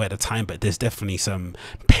happen that way at the time, but there's definitely some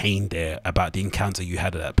pain there about the encounter you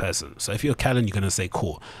had with that person. So if you're Callen, you're gonna say,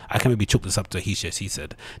 cool, I can maybe chalk this up to a he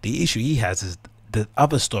said. The issue he has is the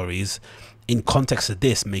other stories in context of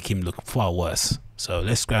this make him look far worse. So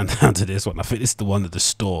let's go down to this one. I think this is the one at the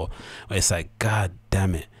store where it's like, God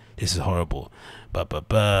damn it, this is horrible. But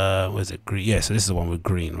where's it? Green? Yeah, so this is the one with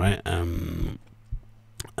green, right?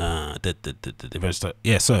 So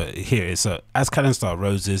here is as Callen started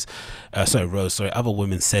other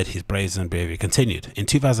women said his brazen behavior continued. In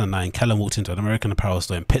 2009, Callen walked into an American Apparel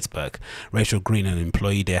store in Pittsburgh. Rachel Green, an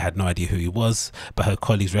employee there, had no idea who he was, but her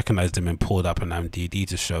colleagues recognized him and pulled up an IMDb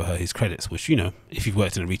to show her his credits, which, if you've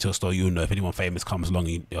worked in a retail store, you'll know. If anyone famous comes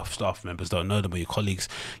along, your staff members don't know them, or your colleagues,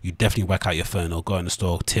 you definitely whack out your phone or go in the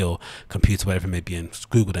store, till computer, whatever it may be, and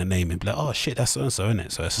Google their name and be like, oh shit, that's so and so, isn't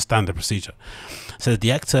it? So it's a standard procedure. So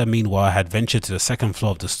the actor, meanwhile, had ventured to the second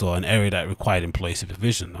floor of the store, an area that required employee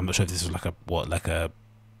supervision. I'm not sure if this was like a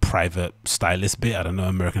private stylist bit. I don't know,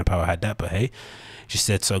 American Apparel had that, but hey. She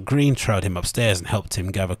said, so Green trailed him upstairs and helped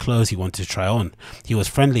him gather clothes he wanted to try on. He was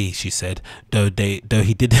friendly, she said, though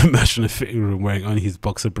he did emerge from the fitting room wearing only his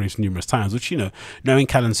boxer briefs numerous times, which, knowing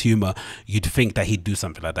Callen's humor, you'd think that he'd do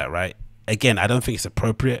something like that, right? Again, I don't think it's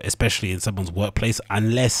appropriate, especially in someone's workplace,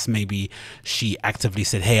 unless maybe she actively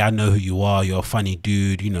said, hey, I know who you are, you're a funny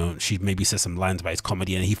dude, she maybe said some lines about his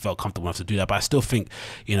comedy and he felt comfortable enough to do that. But I still think,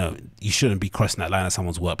 you shouldn't be crossing that line at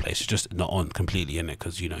someone's workplace. It's just not on completely, in it,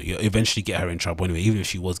 because, you eventually get her in trouble anyway. Even if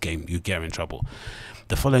she was game, you get her in trouble.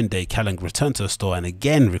 The following day, Callen returned to the store and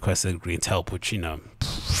again requested Green's help, which,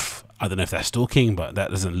 I don't know if that's stalking, but that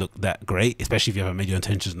doesn't look that great, especially if you haven't made your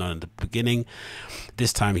intentions known at the beginning.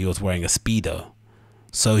 This time he was wearing a Speedo.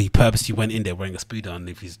 So he purposely went in there wearing a Speedo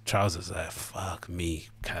underneath his trousers. Fuck me,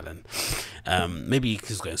 Callen. Maybe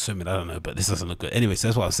he's going swimming, I don't know, but this doesn't look good. Anyway, so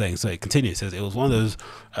that's what I was saying. So it continues. It says, it was one of those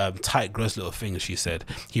tight, gross little things, she said.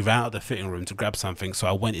 He ran out of the fitting room to grab something, so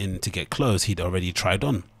I went in to get clothes he'd already tried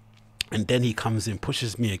on. And then he comes in,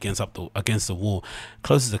 pushes me against the wall,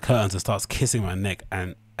 closes the curtains and starts kissing my neck,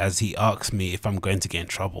 and as he asks me if I'm going to get in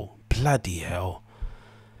trouble. Bloody hell.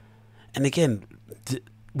 And again,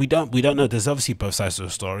 we don't know. There's obviously both sides of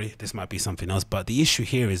the story. This might be something else, but the issue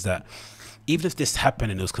here is that even if this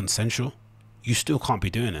happened and it was consensual, you still can't be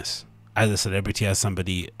doing this. As a celebrity, as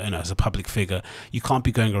somebody, as a public figure, you can't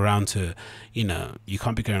be going around to,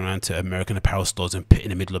 American Apparel stores in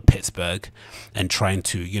the middle of Pittsburgh and trying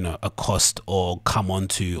to, accost or come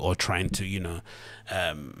onto or trying to,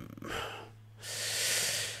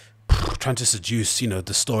 trying to seduce,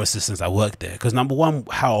 the store assistants that work there. Because number one,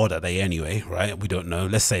 how old are they anyway, right? We don't know.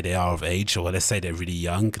 Let's say they are of age, or let's say they're really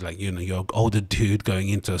young. Like, you're an older dude going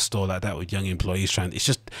into a store like that with young employees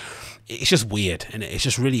it's just weird, and it's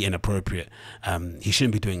just really inappropriate. He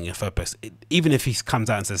shouldn't be doing it in first place. Even if he comes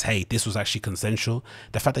out and says, hey, this was actually consensual,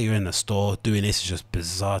 the fact that you're in a store doing this is just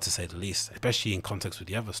bizarre, to say the least, especially in context with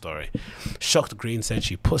the other story. Shocked, Green said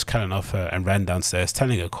she pushed Callen off her and ran downstairs,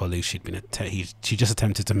 telling her colleagues she just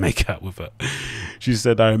attempted to make out with her. She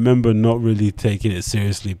said, I remember not really taking it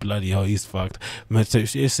seriously. Bloody hell, he's fucked.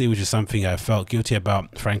 Seriously, which is something I felt guilty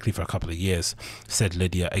about, frankly, for a couple of years, said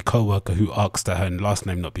Lydia, a co-worker who asked that her last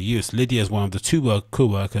name not be used. Lydia is one of the two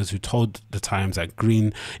co-workers who told the Times that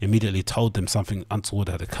Green immediately told them something untoward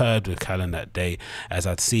had occurred with Callen that day. As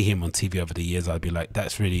I'd see him on TV over the years, I'd be like,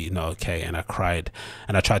 that's really not okay. And I cried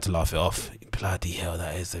and I tried to laugh it off. Bloody hell,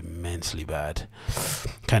 that is immensely bad.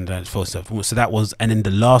 Kind of false stuff. So that was, and then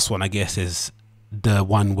the last one, I guess, is the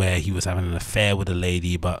one where he was having an affair with a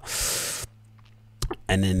lady,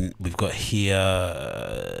 and then we've got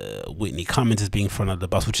here Whitney Cummings is being thrown under the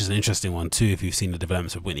bus, which is an interesting one too. If you've seen the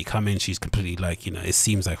developments of Whitney Cummings, she's completely like, you know, it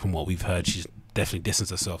seems like from what we've heard, she's definitely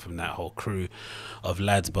distanced herself from that whole crew of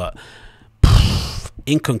lads. But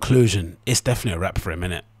in conclusion, it's definitely a wrap for him,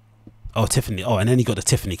 innit? Oh, Tiffany. Oh, and then you got the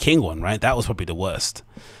Tiffany King one, right? That was probably the worst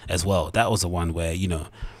as well. That was the one where, you know,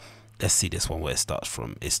 let's see this one where it starts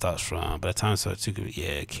from. It starts from, by the time so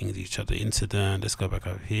yeah, kings each other incident. Let's go back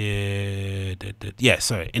up here. Yeah,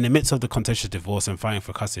 sorry. In the midst of the contentious divorce and fighting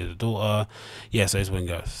for custody of the daughter. Yeah, so here's when it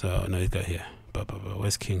goes. So no, he's got here. But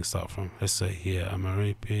where's King start from? Let's say here, I'm a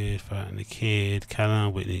rapist, fighting the kid,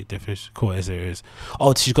 Callen, Whitney, definition. Cool, as there is.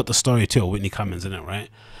 Oh, she's got the story too, Whitney Cummings, isn't it, right?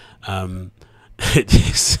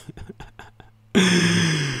 Yes.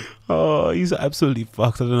 Oh, he's absolutely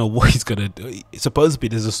fucked. I don't know what he's gonna do. Supposedly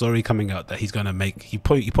there's a story coming out that he's gonna make. He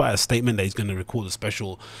put out a statement that he's gonna record a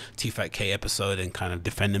special T-Fat-K episode and kind of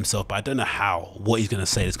defend himself, but I don't know how. What he's gonna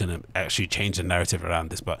say is gonna actually change the narrative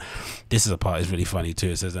around this. But this is a part is really funny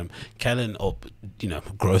too. It says Callen, or you know,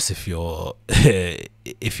 gross if you're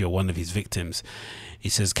if you're one of his victims. He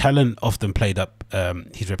says Callen often played up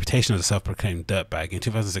his reputation as a self-proclaimed dirtbag. In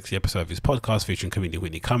 2006, the episode of his podcast featuring comedian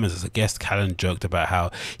Whitney Cummings as a guest, Callen joked about how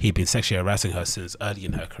he'd been sexually harassing her since early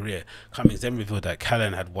in her career. Cummings then revealed that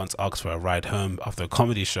Callen had once asked for a ride home after a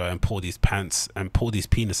comedy show and pulled his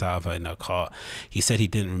penis out of her in her car. He said he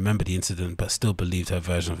didn't remember the incident but still believed her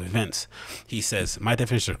version of events. He says, my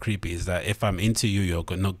definition of creepy is that if I'm into you, you're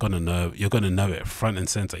gonna know it front and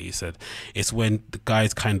center. He said, it's when the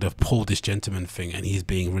guys kind of pull this gentleman thing and he's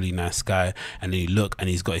being a really nice guy, and then you look and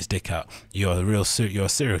he's got his dick out. You're a serial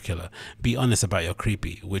killer. Be honest about your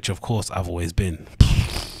creepy, which of course I've always been.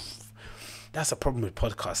 That's a problem with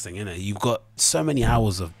podcasting, isn't it? You've got so many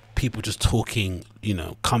hours of people just talking, you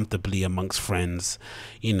know, comfortably amongst friends,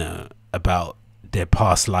 you know, about their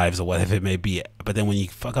past lives or whatever it may be. But then when you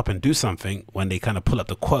fuck up and do something, when they kind of pull up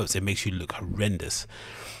the quotes, it makes you look horrendous.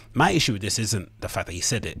 My issue with this isn't the fact that he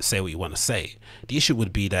said it, say what you want to say. The issue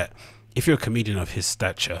would be that if you're a comedian of his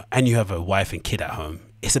stature and you have a wife and kid at home,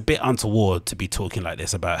 it's a bit untoward to be talking like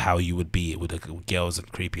this about how you would be with the girls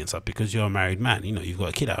and creepy and stuff, because you're a married man, you know, you've got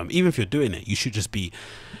a kid at home. Even if you're doing it, you should just be,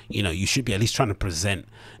 you know, you should be at least trying to present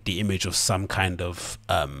the image of some kind of,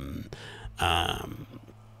 I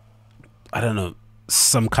don't know,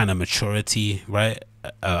 some kind of maturity, right?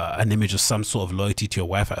 An image of some sort of loyalty to your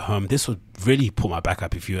wife at home. This would really pull my back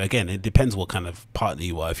up. If you, again, it depends what kind of partner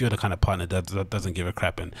you are. If you're the kind of partner that doesn't give a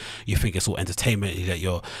crap and you think it's all entertainment, you let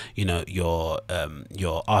your, you know,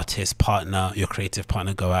 your artist partner, your creative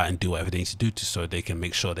partner go out and do whatever they need to do so they can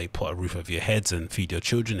make sure they put a roof over your heads and feed your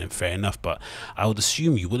children, and fair enough. But I would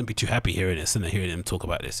assume you wouldn't be too happy hearing this and hearing him talk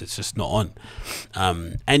about this. It's just not on.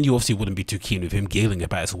 And you obviously wouldn't be too keen with him giggling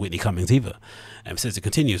about it to Whitney Cummings either. Says it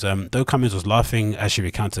continues, though Cummings was laughing as she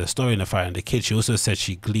recounted her story in the fire and the kid, she also said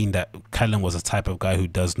she gleaned that Callen was a type of guy who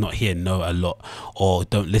does not hear no a lot or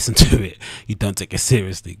don't listen to it. You don't take it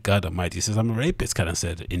seriously. God almighty. He says, I'm a rapist, Callen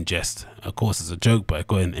said in jest. Of course it's a joke, but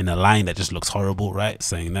going in a line that just looks horrible, right?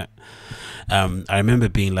 Saying that. I remember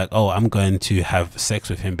being like, oh, I'm going to have sex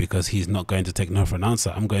with him because he's not going to take no for an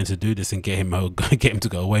answer. I'm going to do this and get him to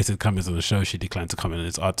go away. Said Cummings on the show. She declined to comment on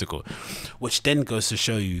this article, which then goes to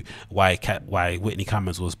show you why Whitney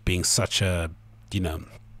Cummings was being such a, you know,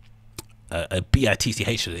 a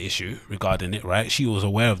bitch of the issue regarding it, right? She was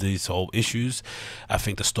aware of these whole issues. I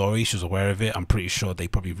think the story, she was aware of it. I'm pretty sure they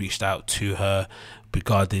probably reached out to her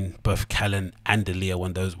regarding both Callen and Delia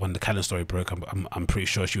when the Callen story broke. I'm pretty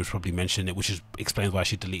sure she was probably mentioning it, which explains why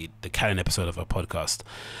she deleted the Callen episode of her podcast.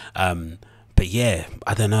 But yeah,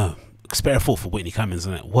 I don't know. Spare a thought for Whitney Cummings,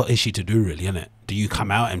 isn't it? What is she to do, really, isn't it? Do you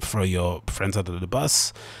come out and throw your friends under the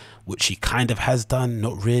bus, which she kind of has done?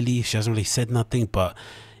 Not really. She hasn't really said nothing, but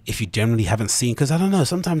if you generally haven't seen, because I don't know,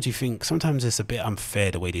 sometimes you think, sometimes it's a bit unfair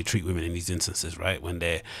the way they treat women in these instances, right? When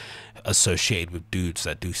they're associated with dudes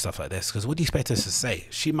that do stuff like this. Because what do you expect us to say?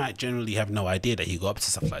 She might generally have no idea that he got up to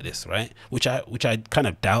stuff like this, right? Which I kind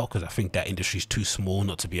of doubt, because I think that industry is too small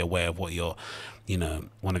not to be aware of what you're you know,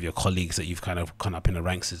 one of your colleagues that you've kind of gone up in the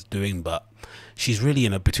ranks is doing. But she's really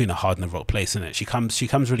in a between a hard and a rock place, isn't it? She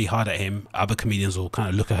comes really hard at him. Other comedians will kind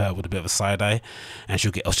of look at her with a bit of a side eye, and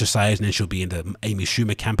she'll get ostracized, and then she'll be in the Amy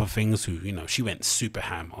Schumer camp of things. Who, you know, she went super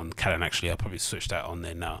ham on Callen. Actually, I'll probably switch that on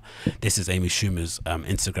there now. This is Amy Schumer's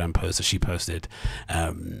Instagram post that she posted,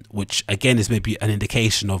 which again is maybe an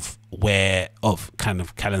indication of kind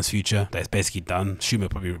of Callen's future. That's basically done.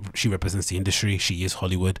 Schumer she represents the industry. She is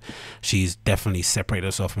Hollywood. She's definitely separated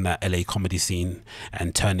herself from that LA comedy scene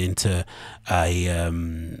and turned into a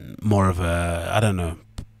more of a, I don't know,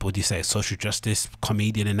 what do you say, a social justice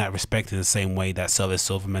comedian in that respect, in the same way that Sylvia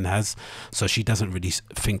Silverman has. So she doesn't really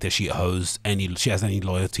think that she has any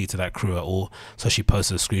loyalty to that crew at all. So she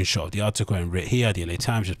posted a screenshot of the article and writ here, the LA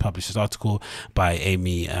Times just published this article by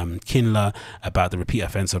Amy Kindler about the repeat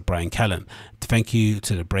offense of Bryan Callen. Thank you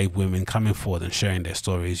to the brave women coming forward and sharing their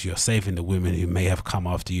stories. You're saving the women who may have come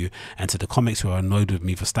after you, and to the comics who are annoyed with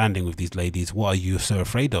me for standing with these ladies, what are you so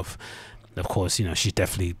afraid of? Of course, you know, she's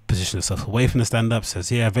definitely positioned herself away from the stand-up.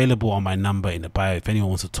 Says, yeah, available on my number in the bio if anyone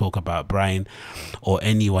wants to talk about Bryan or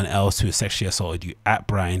anyone else who has sexually assaulted you at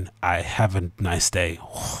Bryan. I have a nice day.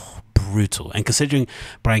 Oh, brutal. And considering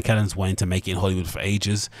Bryan Callen's wanting to make it in Hollywood for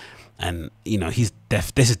ages, and you know, this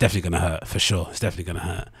is definitely going to hurt for sure. It's definitely going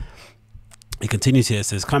to hurt. It continues here. It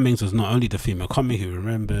says, Cummings was not only the female comic who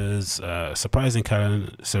remembers surprising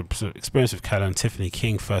Callen, experience with Callen. Tiffany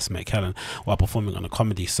King first met Callen while performing on a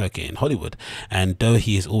comedy circuit in Hollywood, and though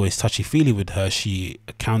he is always touchy-feely with her, she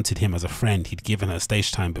counted him as a friend. He'd given her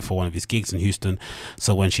stage time before one of his gigs in Houston,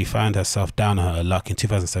 so when she found herself down on her luck in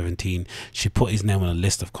 2017, she put his name on a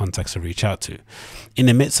list of contacts to reach out to. In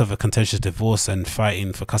the midst of a contentious divorce and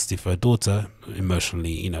fighting for custody for her daughter,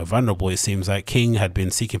 emotionally, you know, vulnerable, it seems like King had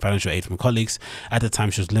been seeking financial aid from colleagues. At the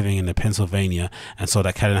time, she was living in Pennsylvania and saw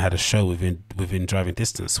that Callen had a show within driving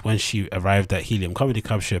distance. When she arrived at Helium Comedy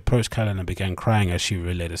Club, she approached Callen and began crying as she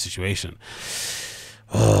relayed the situation.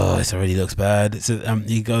 Oh, this already looks bad. It says,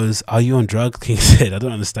 he goes, are you on drugs? King said, I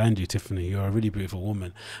don't understand you, Tiffany. You're a really beautiful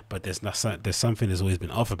woman, but there's something that's always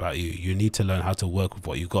been off about you. You need to learn how to work with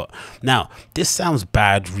what you got. Now, this sounds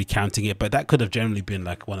bad recounting it, but that could have generally been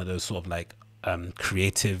like one of those sort of like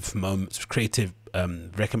creative moments, creative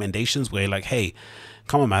recommendations where you're like, hey,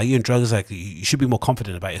 come on, man, you're in drugs, like you should be more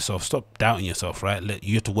confident about yourself. Stop doubting yourself, right?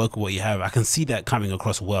 You have to work with what you have. I can see that coming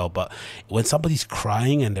across well, but when somebody's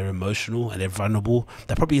crying and they're emotional and they're vulnerable,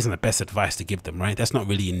 that probably isn't the best advice to give them, right? That's not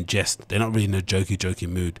really in jest. They're not really in a jokey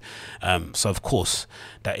mood. So of course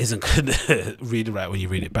that isn't good. Read it right when you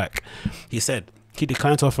read it back. He said he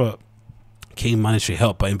declined to offer King monetary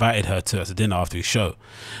help, but invited her to dinner after his show.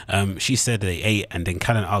 She said they ate, and then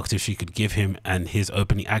Callen asked if she could give him and his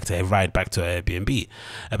opening actor a ride back to her Airbnb.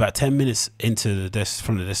 About 10 minutes into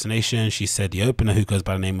from the destination, she said the opener, who goes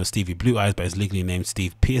by the name of Stevie Blue Eyes but is legally named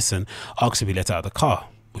Steve Pearson, asked to be let out of the car,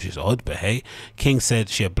 which is odd, but hey. King said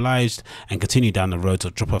she obliged and continued down the road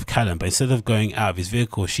to drop off Callen, but instead of going out of his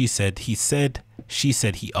vehicle, she said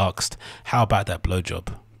he asked, how about that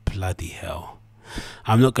blowjob? Bloody hell.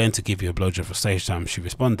 I'm not going to give you a blowjob for stage time, she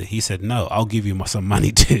responded. He said, no, I'll give you some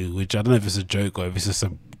money too, which I don't know if it's a joke or if it's just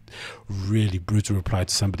a really brutal reply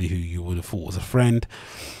to somebody who you would have thought was a friend.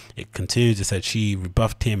 It continued. It said she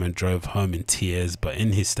rebuffed him and drove home in tears, but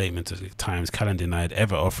in his statement to the Times, Callen denied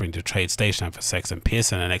ever offering to trade stage time for sex, and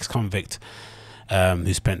Pearson, an ex-convict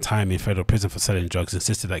who spent time in federal prison for selling drugs,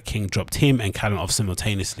 insisted that King dropped him and Callen off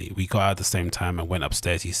simultaneously. We got out at the same time and went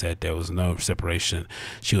upstairs. He said there was no separation.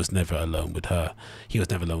 She was never alone with her. He was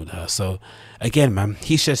never alone with her. So again, man,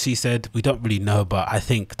 he said, she said, we don't really know, but I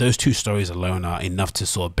think those two stories alone are enough to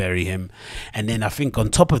sort of bury him. And then I think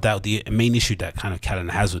on top of that, the main issue that kind of Callen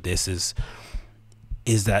has with this is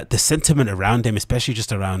that the sentiment around him, especially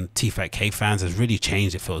just around T-Fat-K fans, has really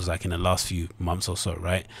changed, it feels like, in the last few months or so,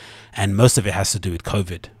 right? And most of it has to do with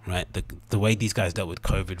COVID, right? The way these guys dealt with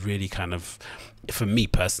COVID really kind of, for me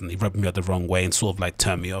personally, rubbed me up the wrong way and sort of like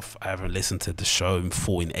turned me off. I haven't listened to the show in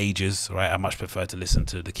full in ages, right? I much prefer to listen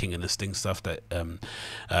to the King and the Sting stuff that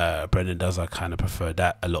Brendan does. I kind of prefer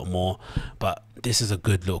that a lot more. But this is a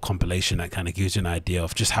good little compilation that kind of gives you an idea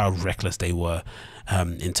of just how reckless they were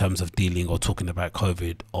in terms of dealing or talking about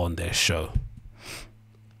COVID on their show.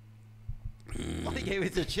 Well, he gave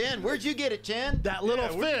it to Chin. Where'd you get it, Chin? That little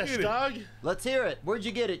fish, dog. Let's hear it. Where'd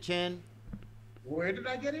you get it, Chin? Where did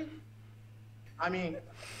I get it? I mean,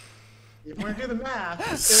 if we're gonna do the math,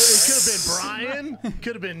 it could have been Bryan.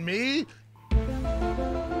 Could have been me.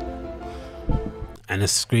 And the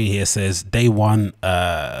screen here says day one,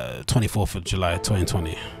 24th of July,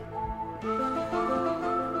 2020.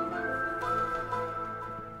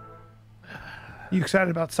 You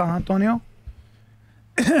excited about San Antonio?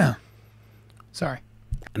 Sorry.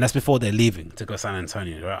 And that's before they're leaving to go San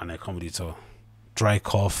Antonio, right, on their comedy tour. Dry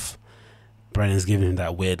cough. Brennan's giving him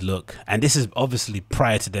that weird look. And this is obviously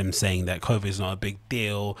prior to them saying that COVID is not a big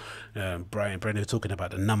deal. Brennan talking about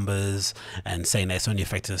the numbers and saying that it's only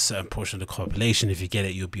affecting a certain portion of the population. If you get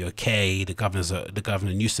it, you'll be okay. The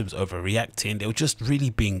governor Newsom's overreacting. They were just really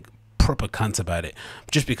being proper cunts about it,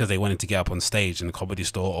 just because they wanted to get up on stage in the comedy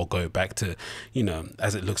store or go back to, you know,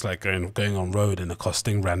 as it looks like going on road and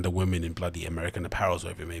accosting random women in bloody American apparels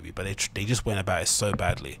over maybe. But they just went about it so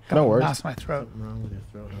badly. No worries. Lost my throat.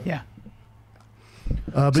 Yeah.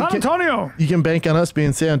 San Antonio. You can bank on us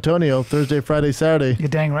being San Antonio Thursday, Friday, Saturday. You're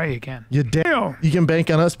dang right you can. You can bank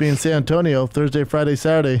on us being San Antonio Thursday, Friday,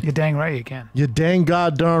 Saturday. You're dang right you can. You dang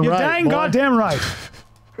goddamn right. You're dang goddamn right.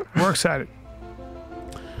 We're excited.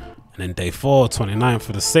 And then day 4, 29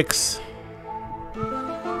 for the 6th.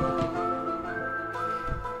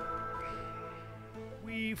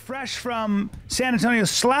 We fresh from San Antonio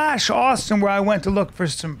 / Austin, where I went to look for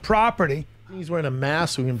some property. He's wearing a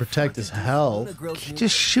mask so he can protect his health.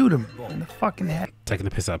 Just shoot him in the fucking head. Taking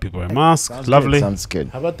the piss out of people wearing masks. Lovely. Sounds good.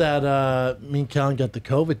 How about that? Me and Callen got the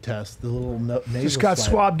COVID test. The little nasal Just got swipe.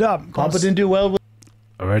 swabbed up. Papa didn't do well with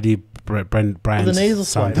Already, Brian's the nasal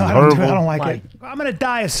swipe. sounding I horrible. don't like it. I'm gonna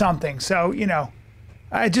die of something, so you know,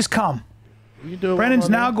 I just come. You do it Brennan's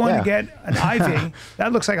well now on going Yeah. to get an IV.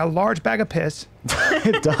 That looks like a large bag of piss.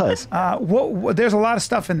 It does. What? There's a lot of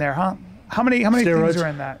stuff in there, huh? How many Steroids. things are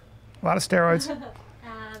in that? A lot of steroids.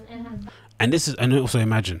 And this is, and also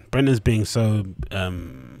imagine Brendan's being so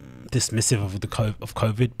dismissive of of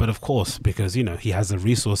COVID, but of course, because you know he has the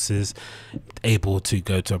resources, able to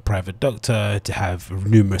go to a private doctor, to have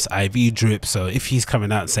numerous IV drips. So if he's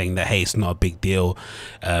coming out saying that, hey, it's not a big deal,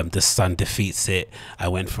 the sun defeats it. I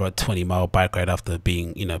went for a 20-mile bike ride after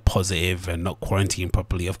being, you know, positive and not quarantined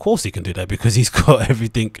properly. Of course he can do that because he's got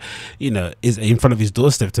everything, you know, is in front of his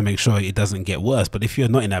doorstep to make sure it doesn't get worse. But if you're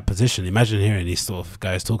not in that position, imagine hearing these sort of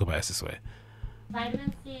guys talk about it this way.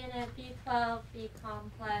 Vitamin C in it, B12, B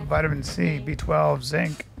complex. Vitamin C, B12,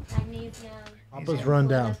 zinc, Magnesium. Papa's run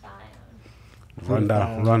down. Run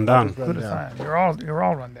down. glutathione. You're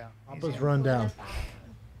all run down. Papa's run down.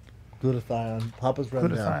 Glutathione. Papa's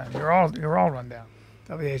run down. Glutathione. You're all run down.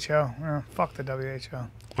 WHO. Fuck the WHO.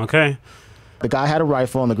 Okay. The guy had a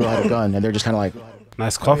rifle and the girl had a gun, and they're just kind of like,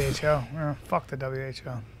 Nice cough. WHO. Fuck the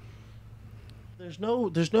WHO. There's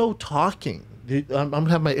no talking. Dude, I'm gonna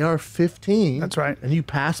have my AR-15. That's right. And you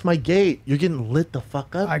pass my gate, you're getting lit the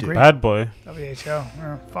fuck up. I dude. agree. Bad boy. WHO.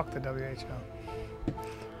 Fuck the WHO.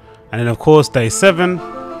 And then of course day 7,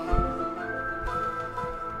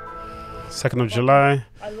 2nd of July.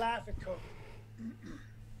 I laugh at COVID.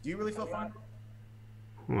 do you really feel fine?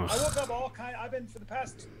 I woke up all kind. I've been for the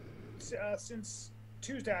past since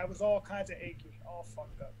Tuesday. I was all kinds of achy, all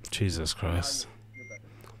fucked up. Jesus Christ.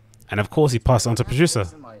 And of course he passed on to producer.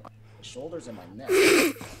 My shoulders and my neck.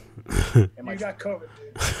 You got COVID,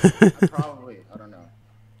 dude. Probably, I don't know.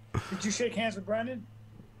 Did you shake hands with Brendan?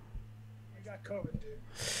 You got COVID, dude.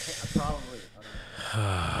 Probably,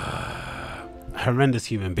 I don't know. Horrendous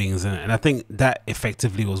human beings, and I think that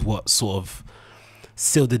effectively was what sort of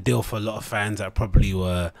sealed the deal for a lot of fans that probably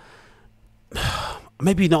were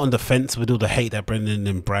maybe not on the fence with all the hate that Brendan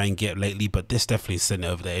and Bryan get lately, but this definitely sent it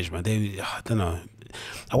over the edge, man. I don't know.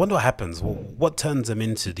 I wonder what happens. What turns them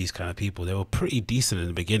into these kind of people? They were pretty decent in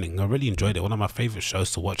the beginning. I really enjoyed it. One of my favorite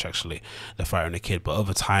shows to watch, actually, The Fighter and the Kid. But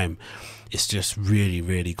over time, it's just really,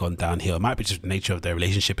 really gone downhill. It might be just the nature of their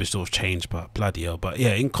relationship has sort of changed, but bloody hell. But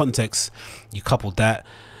yeah, in context, you couple that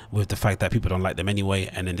with the fact that people don't like them anyway,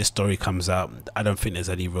 and then this story comes out. I don't think there's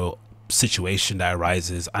any real situation that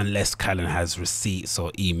arises unless Callen has receipts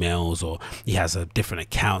or emails, or he has a different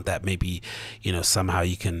account that maybe, you know, somehow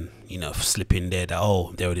you can, you know, slip in there that,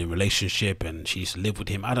 oh, they were in a relationship and she used to live with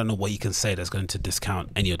him. I don't know what you can say that's going to discount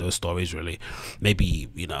any of those stories, really. Maybe,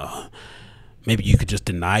 you know, maybe you could just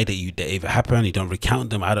deny that they ever happened. You don't recount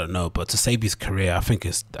them. I don't know. But to save his career, I think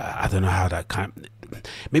it's, I don't know how that kind.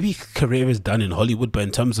 Maybe his career is done in Hollywood, but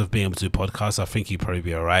in terms of being able to do podcasts, I think he'd probably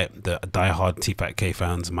be all right. The diehard T-Fat K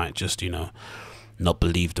fans might just, you know, not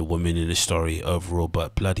believe the woman in the story overall.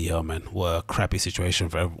 But bloody hell, man, what a crappy situation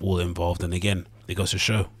for all involved. And again, it goes to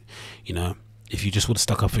show, you know, if you just would have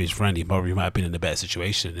stuck up for his friend, he probably might have been in a better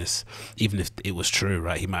situation. This, even if it was true,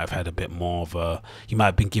 right? He might have had a bit more of a, he might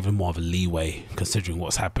have been given more of a leeway considering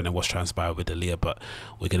what's happened and what's transpired with Aaliyah. But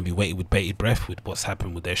we're going to be waiting with bated breath with what's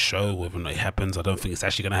happened with their show, whether or not it happens. I don't think it's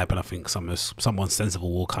actually going to happen. I think someone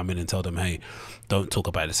sensible will come in and tell them, hey, don't talk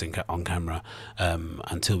about this on camera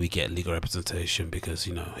until we get legal representation, because,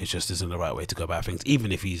 you know, it just isn't the right way to go about things.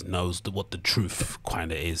 Even if he knows what the truth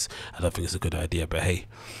kind of is, I don't think it's a good idea. But hey,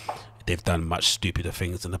 they've done much stupider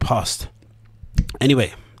things in the past.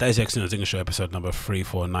 Anyway, that is the Agostinho Zinga Show episode number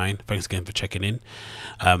 349. Thanks again for checking in.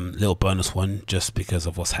 Little bonus one just because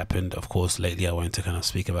of what's happened. Of course, lately I wanted to kind of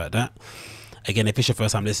speak about that. Again, if it's your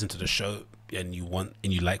first time listening to the show and you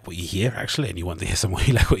like what you hear, actually, and you want to hear some more,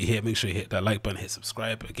 you like what you hear, make sure you hit that like button, hit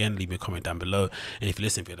subscribe. Again, leave me a comment down below. And if you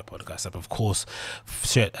listen via the podcast app, of course,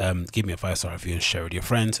 share, give me a 5-star review and share with your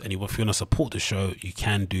friends. And if you want to support the show, you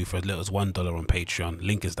can do for as little as $1 on Patreon.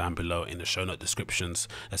 Link is down below in the show note descriptions.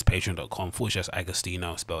 That's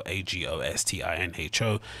patreon.com/Agostinho, spelled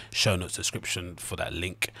Agostinho. Show notes description for that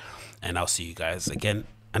link. And I'll see you guys again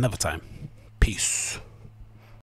another time. Peace.